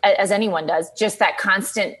sound, as anyone does, just that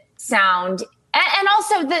constant sound. And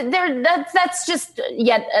also, that's just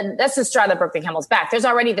that's the straw that broke the camel's back. There's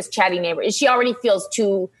already this chatty neighbor. She already feels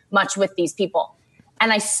too much with these people.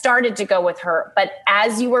 And I started to go with her. But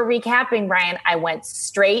as you were recapping, Brian, I went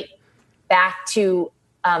straight back to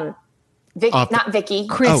Vicky, not Vicky.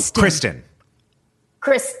 Kristen.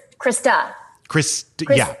 Krista.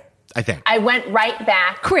 Yeah, I think. I went right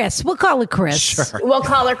back. Chris. We'll call it Chris. Sure. We'll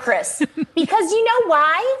call her Chris. Because you know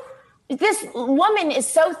why? This woman is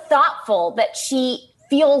so thoughtful that she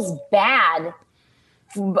feels bad.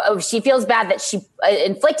 She feels bad that she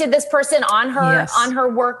inflicted this person on her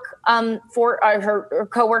work, for her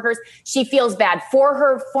coworkers. She feels bad for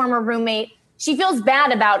her former roommate. She feels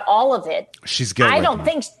bad about all of it. She's guilty. I don't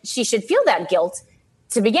think she should feel that guilt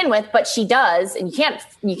to begin with, but she does, and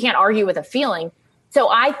you can't argue with a feeling. So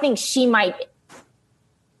I think she might.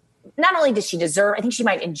 Not only does she deserve, I think she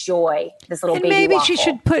might enjoy this little And baby maybe waffle. she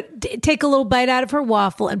should take a little bite out of her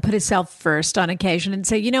waffle and put herself first on occasion and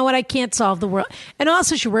say, you know what, I can't solve the world. And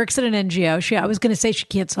also, she works at an NGO. I was going to say she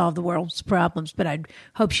can't solve the world's problems, but I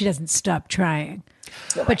hope she doesn't stop trying.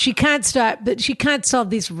 But she can't stop. But she can't solve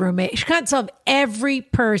these roommates. She can't solve every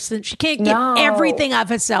person. She can't give everything of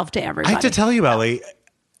herself to everybody. I have to tell you, Ellie,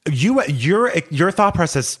 your thought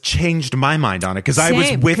process changed my mind on it, because I was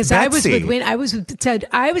with Betsy.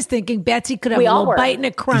 I was thinking Betsy could have We a all little were. bite and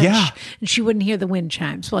a crunch, Yeah. and she wouldn't hear the wind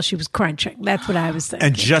chimes while she was crunching. That's what I was thinking.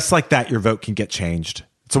 And just like that, your vote can get changed.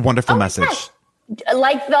 It's a wonderful message. Yes.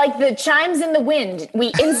 Like the chimes in the wind,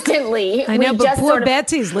 we instantly. I know, we but just poor sort of,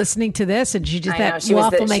 Betsy's listening to this, and she just I know, that she was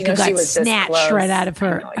waffle the- she maker knows she got was this snatched close. right out of I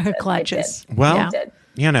her know, it her did. It clutches. did. Well, It did.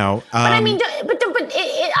 you know, But I mean,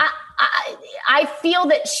 I feel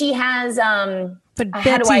that she has. But how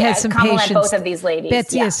Betsy do I has some compliment patience. both of these ladies?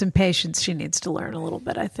 Betsy Yeah. has some patience. She needs to learn a little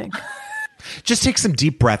bit, I think. just take some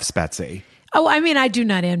deep breaths, Betsy. Oh, I mean, I do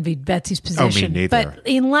not envy Betsy's position. neither. But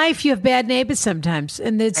in life, you have bad neighbors sometimes.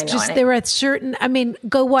 And it's there are certain, I mean,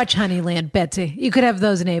 go watch Honeyland, Betsy. You could have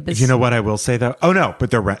those neighbors. You know what I will say, though? Oh, no,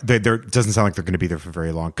 but they're doesn't sound like they're going to be there for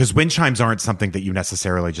very long. Because wind chimes aren't something that you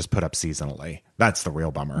necessarily just put up seasonally. That's the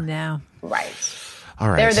real bummer. No. Right. All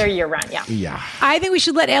right. They're there year round, yeah. Yeah. I think we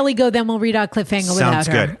should let Ellie go, then we'll read our cliffhanger without Sounds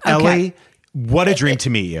her. good. Okay. Ellie, what a dream to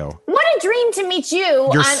meet you. What a dream to meet you.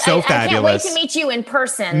 You're so fabulous. I can't wait to meet you in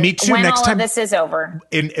person. Me too. When Next all time, of this is over.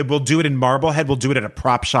 We'll do it in Marblehead. We'll do it at a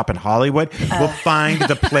prop shop in Hollywood. We'll find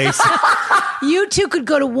the place. You two could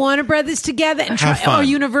go to Warner Brothers together and Have fun. or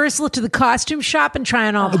Universal to the costume shop and try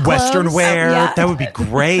on all the clothes. Western wear. Yeah. That would be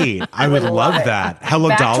great. I would love that. Hello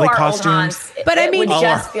Back to Dolly our old costumes. haunts. But I mean, it would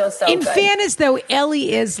just feel so in good. fairness, though,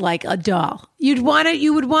 Ellie is like a doll. You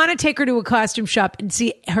would want to take her to a costume shop and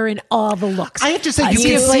see her in all the looks. I have to say, you See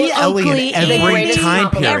can her play see Ellie Oakley, in every Andy,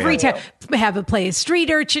 time period. Every time. Have her play a street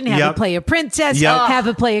urchin, have her Yep. play a princess, Yep. have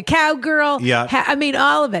her play a cowgirl. Yep. I mean,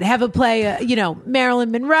 all of it. Have her play,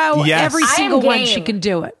 Marilyn Monroe. Yes. Every I am single one, game. she can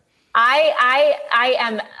do it. I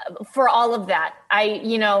am for all of that.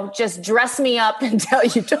 Just dress me up until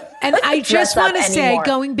you don't. And I just want to say, anymore.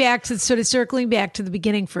 going back to sort of circling back to the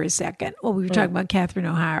beginning for a second, we were talking about Catherine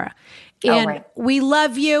O'Hara. And right. we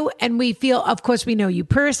love you, and we feel, of course, we know you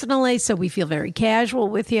personally, so we feel very casual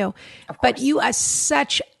with you. But you are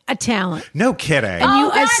such a talent. No kidding.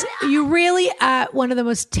 And you really are one of the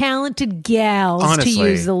most talented gals, Honestly. to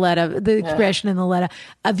use the expression in the letter,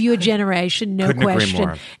 of your generation, no Couldn't agree question.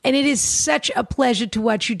 more. And it is such a pleasure to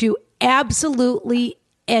watch you do absolutely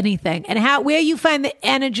anything. And where you find the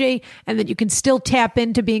energy and that you can still tap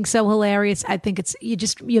into being so hilarious, I think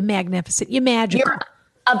you're magnificent. You're magical. You're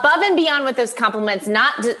above and beyond with those compliments,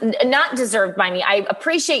 not deserved by me. I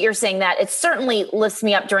appreciate your saying that. It certainly lifts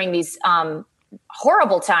me up during these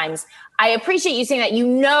horrible times. I appreciate you saying that.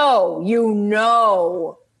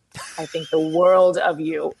 I think the world of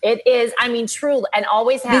you. It is, true, and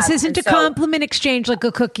always has. This isn't and a compliment exchange like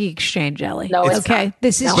a cookie exchange, Ellie. No, it's okay. not.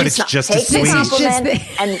 This is But just it's just Take as the sweet.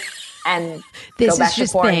 compliment and this go back is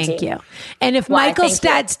just to quarantine. thank you. And if Why, Michael thank you.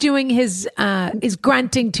 starts doing his is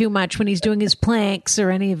grunting too much when he's doing his planks or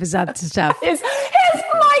any of his other stuff, Is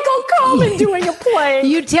Michael Coleman doing a play?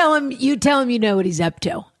 you tell him you know what he's up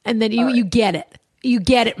to, and then you get it. You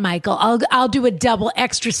get it, Michael. I'll do a double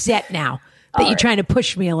extra set now that you're trying to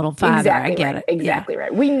push me a little farther. Exactly I get right. it. Exactly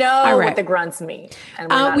right. We know All right. what the grunts mean. And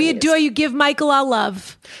we're not We amused. adore you. Give Michael our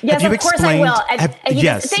love. Yes, Have you of course I will. explained- And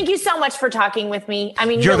yes. thank you so much for talking with me. You're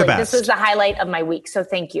really, the best. this was the highlight of my week. So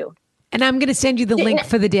thank you. And I'm going to send you the link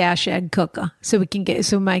for the Dash Egg Cooker so we can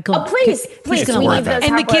get Michael. Oh, please, he's please. gonna We love need those it.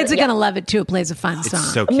 And the hot kids are butter- going to love it too. It plays a fun song.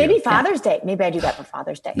 It's so cute. Maybe Father's Day. Maybe I do that for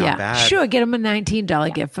Father's Day. yeah, bad. sure. Get him a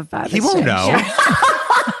 $19 gift for Father's He won't Day. know.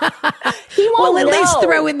 He won't Well, at least know.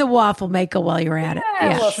 throw in the waffle maker while you're at it. Yeah,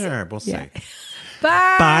 Yeah. we'll Sure, we'll see. Bye.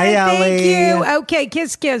 Bye, Thank Ellie. you. Okay,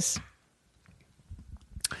 kiss, kiss.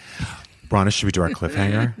 Rhonda, should we do our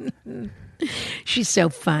cliffhanger? She's so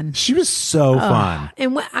fun. She was so fun.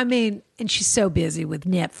 And and she's so busy with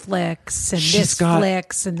Netflix and She's this got-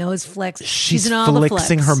 flicks and those flicks. She's in all the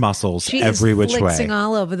flexing flicks. her muscles She every is which way. flexing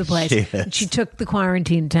all over the place. She is. And she took the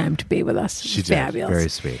quarantine time to be with us. She did. Fabulous. Very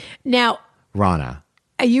sweet. Now, Rana,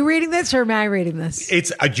 are you reading this or am I reading this?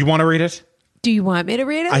 it's. Do you want to read it? Do you want me to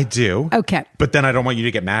read it? I do. Okay. But then I don't want you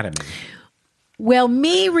to get mad at me. Well,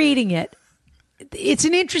 me reading it, this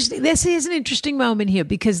is an interesting moment here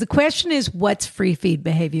because the question is what's free feed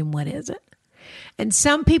behavior and what isn't? And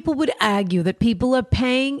some people would argue that people are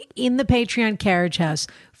paying in the Patreon Carriage House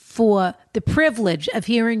for the privilege of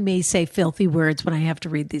hearing me say filthy words when I have to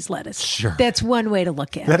read these letters. Sure. That's one way to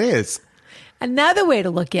look at it. That is. Another way to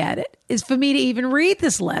look at it is for me to even read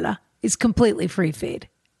this letter is completely free feed.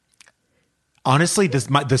 Honestly,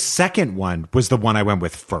 the second one was the one I went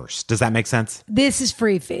with first. Does that make sense? This is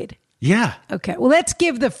free feed. Yeah. Okay. Well, let's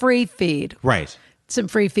give the free feed Right. some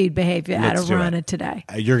free feed behavior out Let's of do it. Rana today.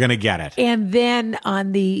 You're going to get it. And then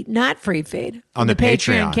on the not free feed, On the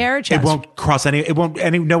Patreon. Carriage House, It won't cross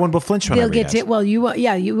no one will flinch when I they'll read get it. to, well, you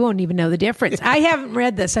won't even know the difference. I haven't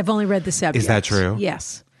read this. I've only read the subject. Is that true?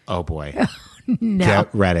 Yes. Oh, boy. No.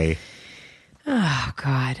 Get ready. Oh,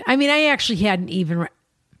 God. I mean, I actually hadn't even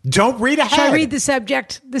Don't read ahead. Shall I read the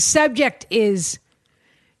subject? The subject is,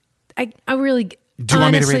 I really, Do you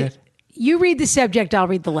want me to read honestly, it? You read the subject, I'll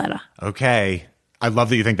read the letter. Okay. I love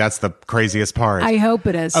that you think that's the craziest part. I hope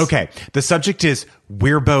it is. Okay. The subject is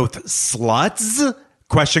we're both sluts?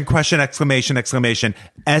 Question, question, exclamation, exclamation,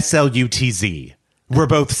 SLUTZ. We're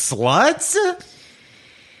both sluts?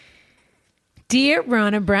 Dear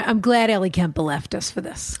Ronna Brown, I'm glad Ellie Kemper left us for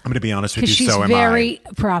this. I'm going to be honest with you. Because she's So am very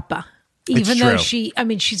proper. Even though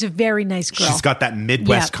true. she's a very nice girl. She's got that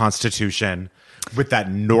Midwest constitution with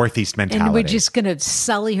that Northeast mentality. And we're just going to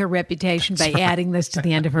sully her reputation by adding this to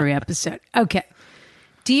the end of her episode. Okay.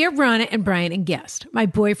 Dear Ronna and Brian and guest, my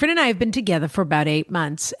boyfriend and I have been together for about 8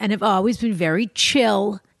 months and have always been very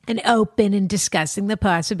chill and open in discussing the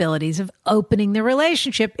possibilities of opening the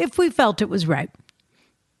relationship if we felt it was right.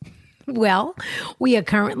 Well, we are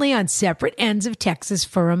currently on separate ends of Texas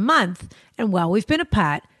for a month, and while we've been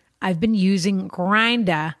apart, I've been using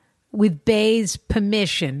Grindr with Bay's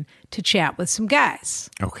permission to chat with some guys.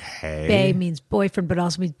 Okay. Bay means boyfriend, but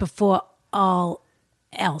also means before all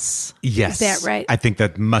else. Yes. Is that right? I think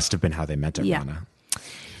that must have been how they meant it, Yeah. Ronna.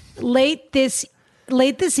 Late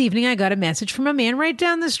this evening, I got a message from a man right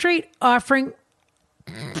down the street offering...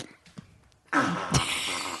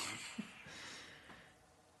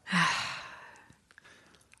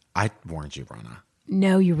 I warned you, Ronna.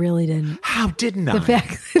 No, you really didn't. How didn't I? The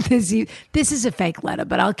fact that this is a fake letter,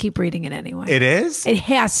 but I'll keep reading it anyway. It is? It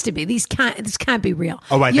has to be. This can't be real.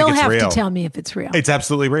 Oh, I think it's real. You'll have to tell me if it's real. It's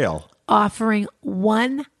absolutely real. Offering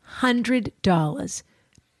 $100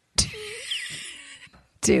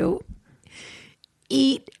 to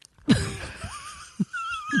eat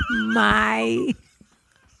my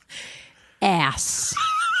ass.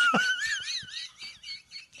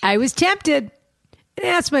 I was tempted and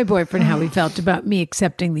asked my boyfriend how he felt about me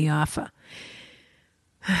accepting the offer.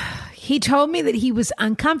 He told me that he was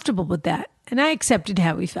uncomfortable with that, and I accepted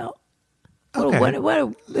how he felt. Okay.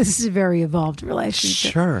 This is a very evolved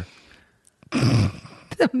relationship. Sure.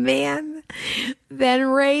 The man then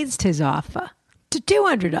raised his offer to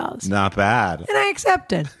 $200. Not bad. And I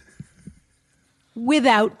accepted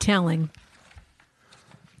without telling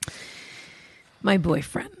my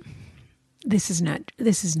boyfriend. This is not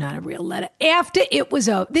a real letter. After it was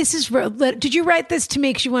over, this is real. Did you write this to me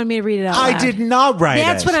because you wanted me to read it out loud? I did not write it.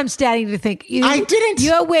 That's what I'm starting to think. I didn't.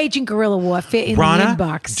 You're waging guerrilla warfare in Ronna, the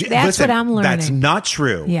inbox. That's what I'm learning. That's not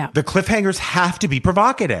true. Yeah. The cliffhangers have to be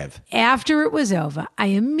provocative. After it was over, I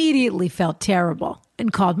immediately felt terrible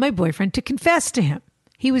and called my boyfriend to confess to him.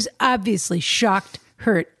 He was obviously shocked,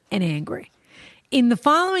 hurt, and angry. In the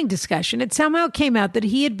following discussion, it somehow came out that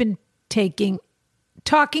he had been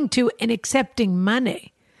talking to and accepting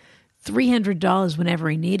money, $300 whenever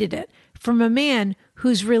he needed it, from a man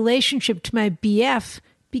whose relationship to my BF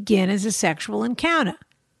began as a sexual encounter.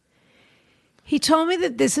 He told me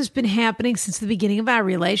that this has been happening since the beginning of our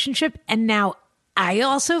relationship, and now I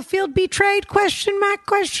also feel betrayed, ?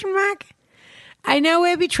 I know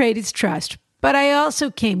I betrayed his trust, but I also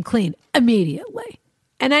came clean immediately.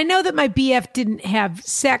 And I know that my BF didn't have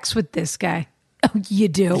sex with this guy. Oh, you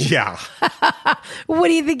do? Yeah. What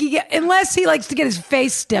do you think he get? Unless he likes to get his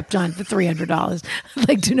face stepped on for $300. I'd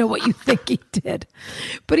like to know what you think he did.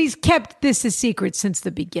 But he's kept this a secret since the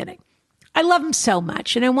beginning. I love him so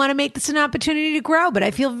much, and I want to make this an opportunity to grow, but I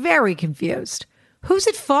feel very confused. Who's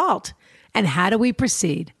at fault? And how do we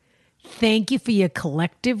proceed? Thank you for your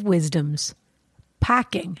collective wisdoms.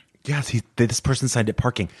 Parking. Yes, this person signed it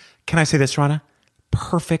parking. Can I say this, Ronna?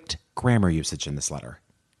 Perfect grammar usage in this letter.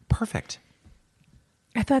 Perfect.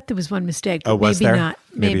 I thought there was one mistake. Oh, was maybe there? Not.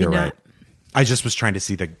 Maybe you're not. right. I just was trying to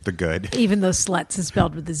see the good. Even though sluts is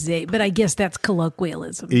spelled with a Z, but I guess that's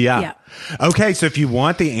colloquialism. Yeah. Okay, so if you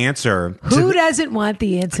want the answer... Who doesn't want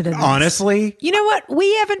the answer to this? Honestly? You know what?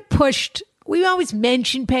 We haven't pushed... We always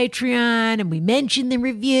mention Patreon, and we mention the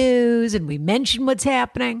reviews, and we mention what's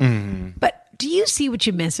happening. Mm-hmm. But do you see what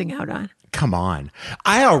you're missing out on? Come on.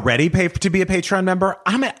 I already pay to be a Patreon member.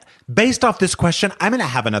 Based off this question, I'm going to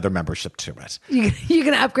have another membership to it. You're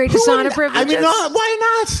going to upgrade to sauna privileges? Why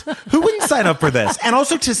not? Who wouldn't sign up for this? And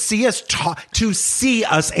also to see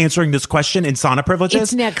us answering this question in sauna privileges.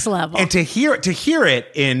 It's next level. And to hear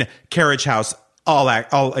it in Carriage House, all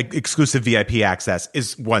exclusive VIP access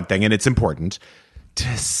is one thing, and it's important.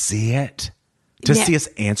 To see it, see us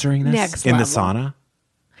answering this in the sauna,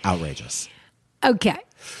 outrageous. Okay.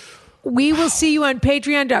 We will see you on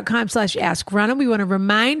patreon.com/AskRunna. We want to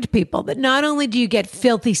remind people that not only do you get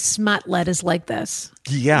filthy smut letters like this.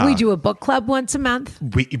 Yeah. We do a book club once a month.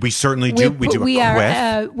 We certainly do. We do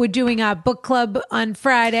a quiz. We're doing our book club on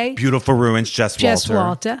Friday. Beautiful Ruins, Jess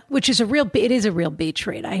Walter, which is it is a real beach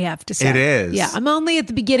read, I have to say. It is. Yeah. I'm only at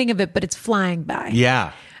the beginning of it, but it's flying by.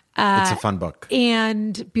 Yeah. It's a fun book.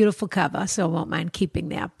 And beautiful cover, so I won't mind keeping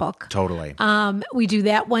that book. Totally. We do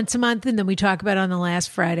that once a month, and then we talk about it on the last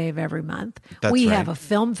Friday of every month. That's we right. have a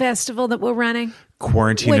film festival that we're running.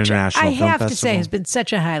 Quarantine Which International I Film have to Festival. say has been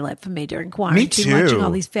such a highlight for me during quarantine. Me too. Watching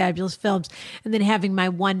all these fabulous films and then having my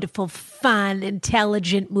wonderful, fun,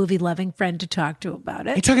 intelligent, movie-loving friend to talk to about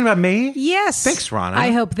it. You talking about me? Yes. Thanks, Rana.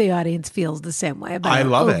 I hope the audience feels the same way about I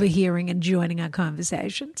love it. overhearing and joining our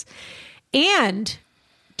conversations. And ...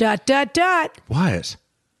 What?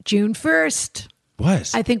 June 1st.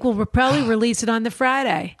 What? I think we'll probably release it on the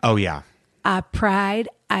Friday. Oh, yeah. Our Pride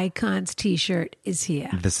Icons t-shirt is here.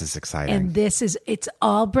 This is exciting. And it's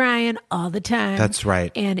all Brian all the time. That's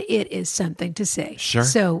right. And it is something to see. Sure.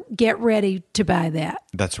 So get ready to buy that.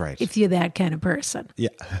 That's right. If you're that kind of person. Yeah,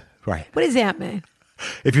 right. What does that mean?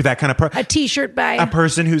 If you're that kind of A t-shirt buyer? a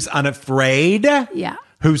person who's unafraid. Yeah.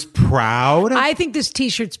 Who's proud. I think this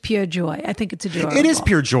t-shirt's pure joy. I think it's adorable. It is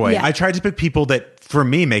pure joy. Yeah. I tried to pick people that, for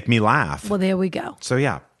me, make me laugh. Well, there we go. So,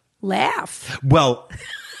 yeah. Laugh. Well,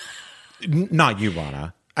 not you,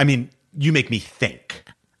 Rana. I mean, you make me think.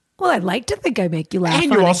 Well, I'd like to think I make you laugh.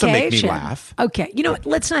 And you on also make me occasion. laugh. Okay. You know what?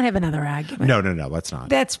 Let's not have another argument. No, let's not.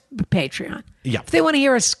 That's Patreon. Yeah. If they want to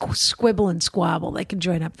hear us squibble and squabble, they can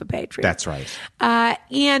join up for Patreon. That's right.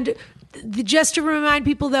 And just to remind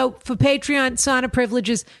people, though, for Patreon, sauna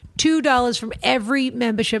privileges, $2 from every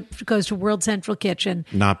membership goes to World Central Kitchen.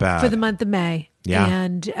 Not bad. For the month of May. Yeah.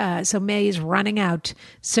 And so May is running out.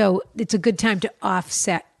 So it's a good time to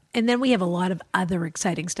offset. And then we have a lot of other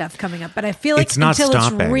exciting stuff coming up. But I feel like It's not until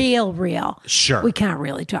stopping. it's real, Sure. we can't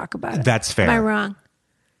really talk about it. That's fair. Am I wrong?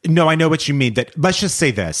 No, I know what you mean. That let's just say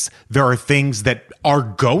this: there are things that are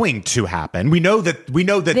going to happen. We know that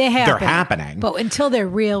they're happening, But until they're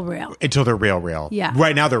real. until they're real. Yeah.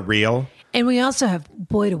 Right now they're real. And we also have,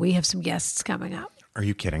 boy, do we have some guests coming up. Are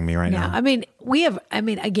you kidding me right No, now?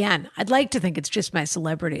 again, I'd like to think it's just my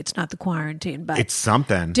celebrity. It's not the quarantine, but It's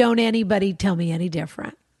something. don't anybody tell me any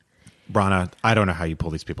different. Brana, I don't know how you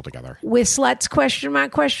pull these people together. With sluts, question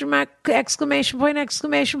mark, exclamation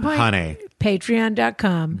point. Honey.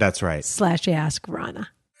 Patreon.com. That's right. /Ask Rana.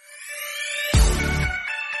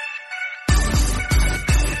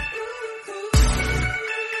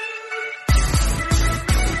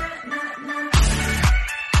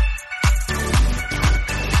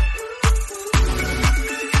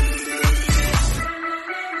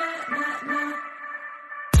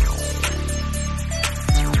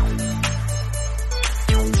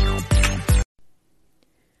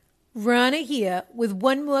 Rana here with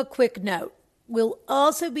one more quick note. We'll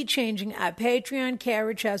also be changing our Patreon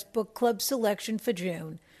Carriage House Book Club selection for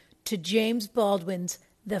June to James Baldwin's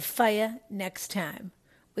The Fire Next Time.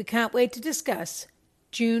 We can't wait to discuss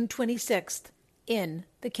June 26th in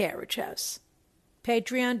the Carriage House.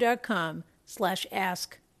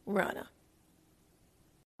 Patreon.com/Ask Rana.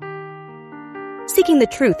 Seeking the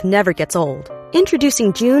truth never gets old.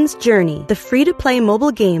 Introducing June's Journey, the free-to-play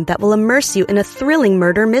mobile game that will immerse you in a thrilling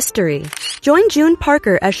murder mystery. Join June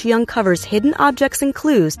Parker as she uncovers hidden objects and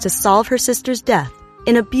clues to solve her sister's death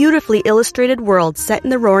in a beautifully illustrated world set in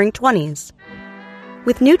the Roaring '20s.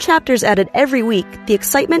 With new chapters added every week, the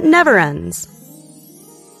excitement never ends.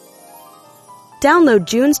 Download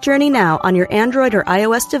June's Journey now on your Android or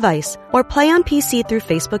iOS device or play on PC through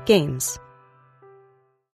Facebook Games.